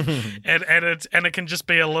 and it can just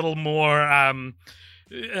be a little more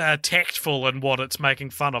tactful in what it's making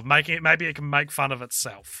fun of. Maybe it can make fun of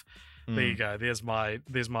itself. There you go. There's my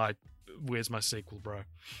Where's My Sequel, bro.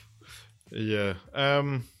 Yeah.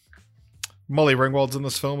 Molly Ringwald's in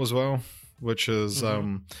this film as well, which is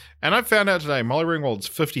and I found out today Molly Ringwald's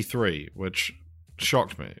 53, which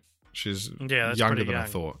shocked me. She's younger than I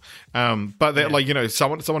thought. But that, like, you know,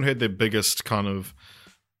 someone who had their biggest kind of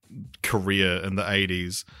career in the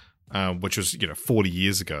 80s, which was, you know, 40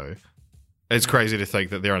 years ago. It's crazy to think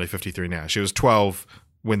that they're only 53 now. She was 12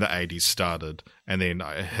 when the 80s started, and then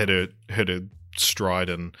I hit her stride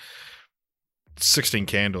in 16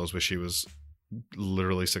 Candles, where she was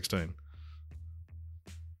literally 16.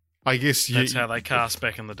 I guess that's how they cast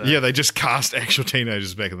back in the day. Yeah, they just cast actual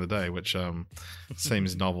teenagers back in the day, which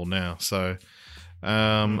seems novel now. So,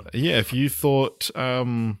 if you thought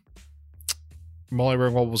Molly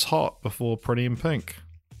Ringwald was hot before Pretty in Pink,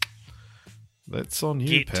 that's on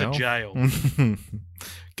you, pal. Get to jail.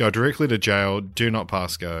 Go directly to jail. Do not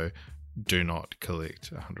pass go. Do not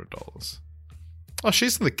collect $100. Oh,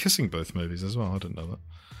 she's in the Kissing Booth movies as well. I didn't know that.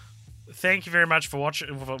 Thank you very much for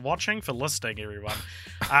listening, everyone.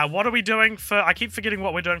 What are we doing for... I keep forgetting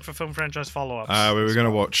what we're doing for film franchise follow-ups. We were going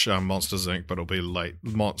to watch Monsters, Inc., but it'll be late.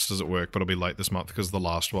 Monsters at Work, but it'll be late this month because the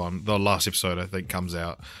last episode, I think, comes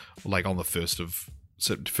out like on the 1st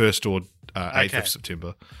or 8th of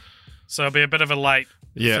September. So it'll be a bit of a late...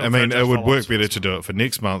 Yeah, I mean, it would work better to do it for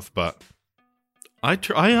next month, but... I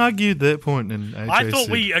argued that point in AJ I thought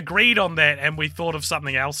we agreed on that and we thought of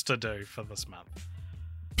something else to do for this month.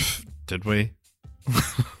 Did we?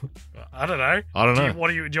 I don't know.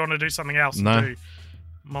 Do you want to do something else? No. Do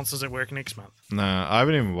Monsters at Work next month? No, I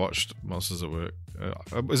haven't even watched Monsters at Work.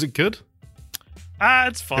 Is it good?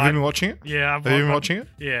 It's fine. Have you been watching it? Yeah. Have you been watching it?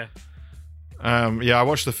 Yeah. I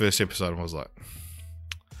watched the first episode and was like,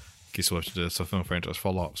 Guess we'll have to do a film franchise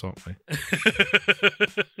follow-ups, won't we?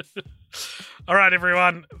 All right,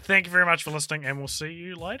 everyone. Thank you very much for listening, and we'll see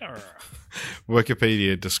you later.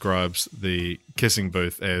 Wikipedia describes the kissing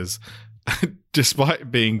booth as,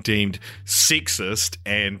 despite being deemed sexist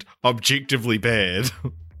and objectively bad.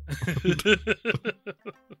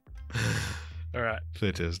 All right.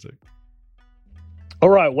 Fantastic. All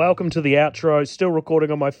right, welcome to the outro. Still recording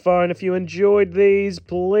on my phone. If you enjoyed these,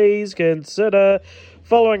 please consider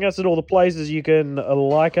following us at all the places. You can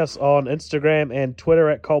like us on Instagram and Twitter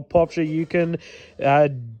at ColdPopture. You can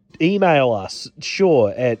email us,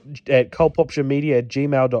 sure, at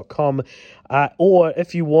coldpopturemedia@gmail.com. Or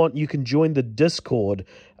if you want, you can join the Discord,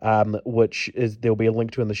 which there'll be a link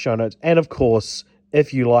to in the show notes. And of course,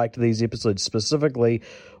 if you liked these episodes specifically,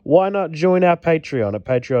 why not join our Patreon at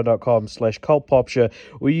patreon.com/cultpopture,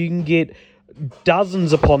 where you can get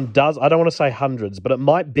dozens upon dozens. I don't want to say hundreds, but it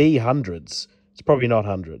might be hundreds. It's probably not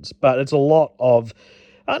hundreds, but it's a lot of,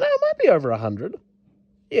 I know it might be over 100.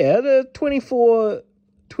 Yeah, the 24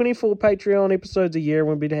 Patreon episodes a year.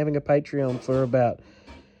 We've been having a Patreon for about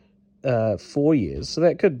 4 years, so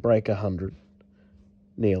that could break 100,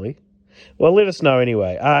 nearly. Well, let us know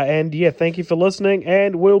anyway. And yeah, thank you for listening,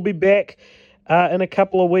 and we'll be back in a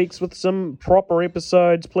couple of weeks with some proper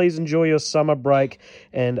episodes. Please enjoy your summer break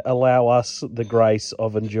and allow us the grace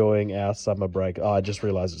of enjoying our summer break. Oh, I just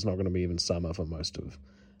realized it's not going to be even summer for most of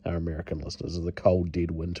our American listeners. It's the cold,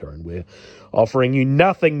 dead winter, and we're offering you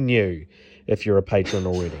nothing new if you're a patron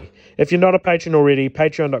already. If you're not a patron already,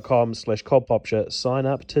 patreon.com/coldpopture. Sign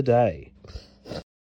up today.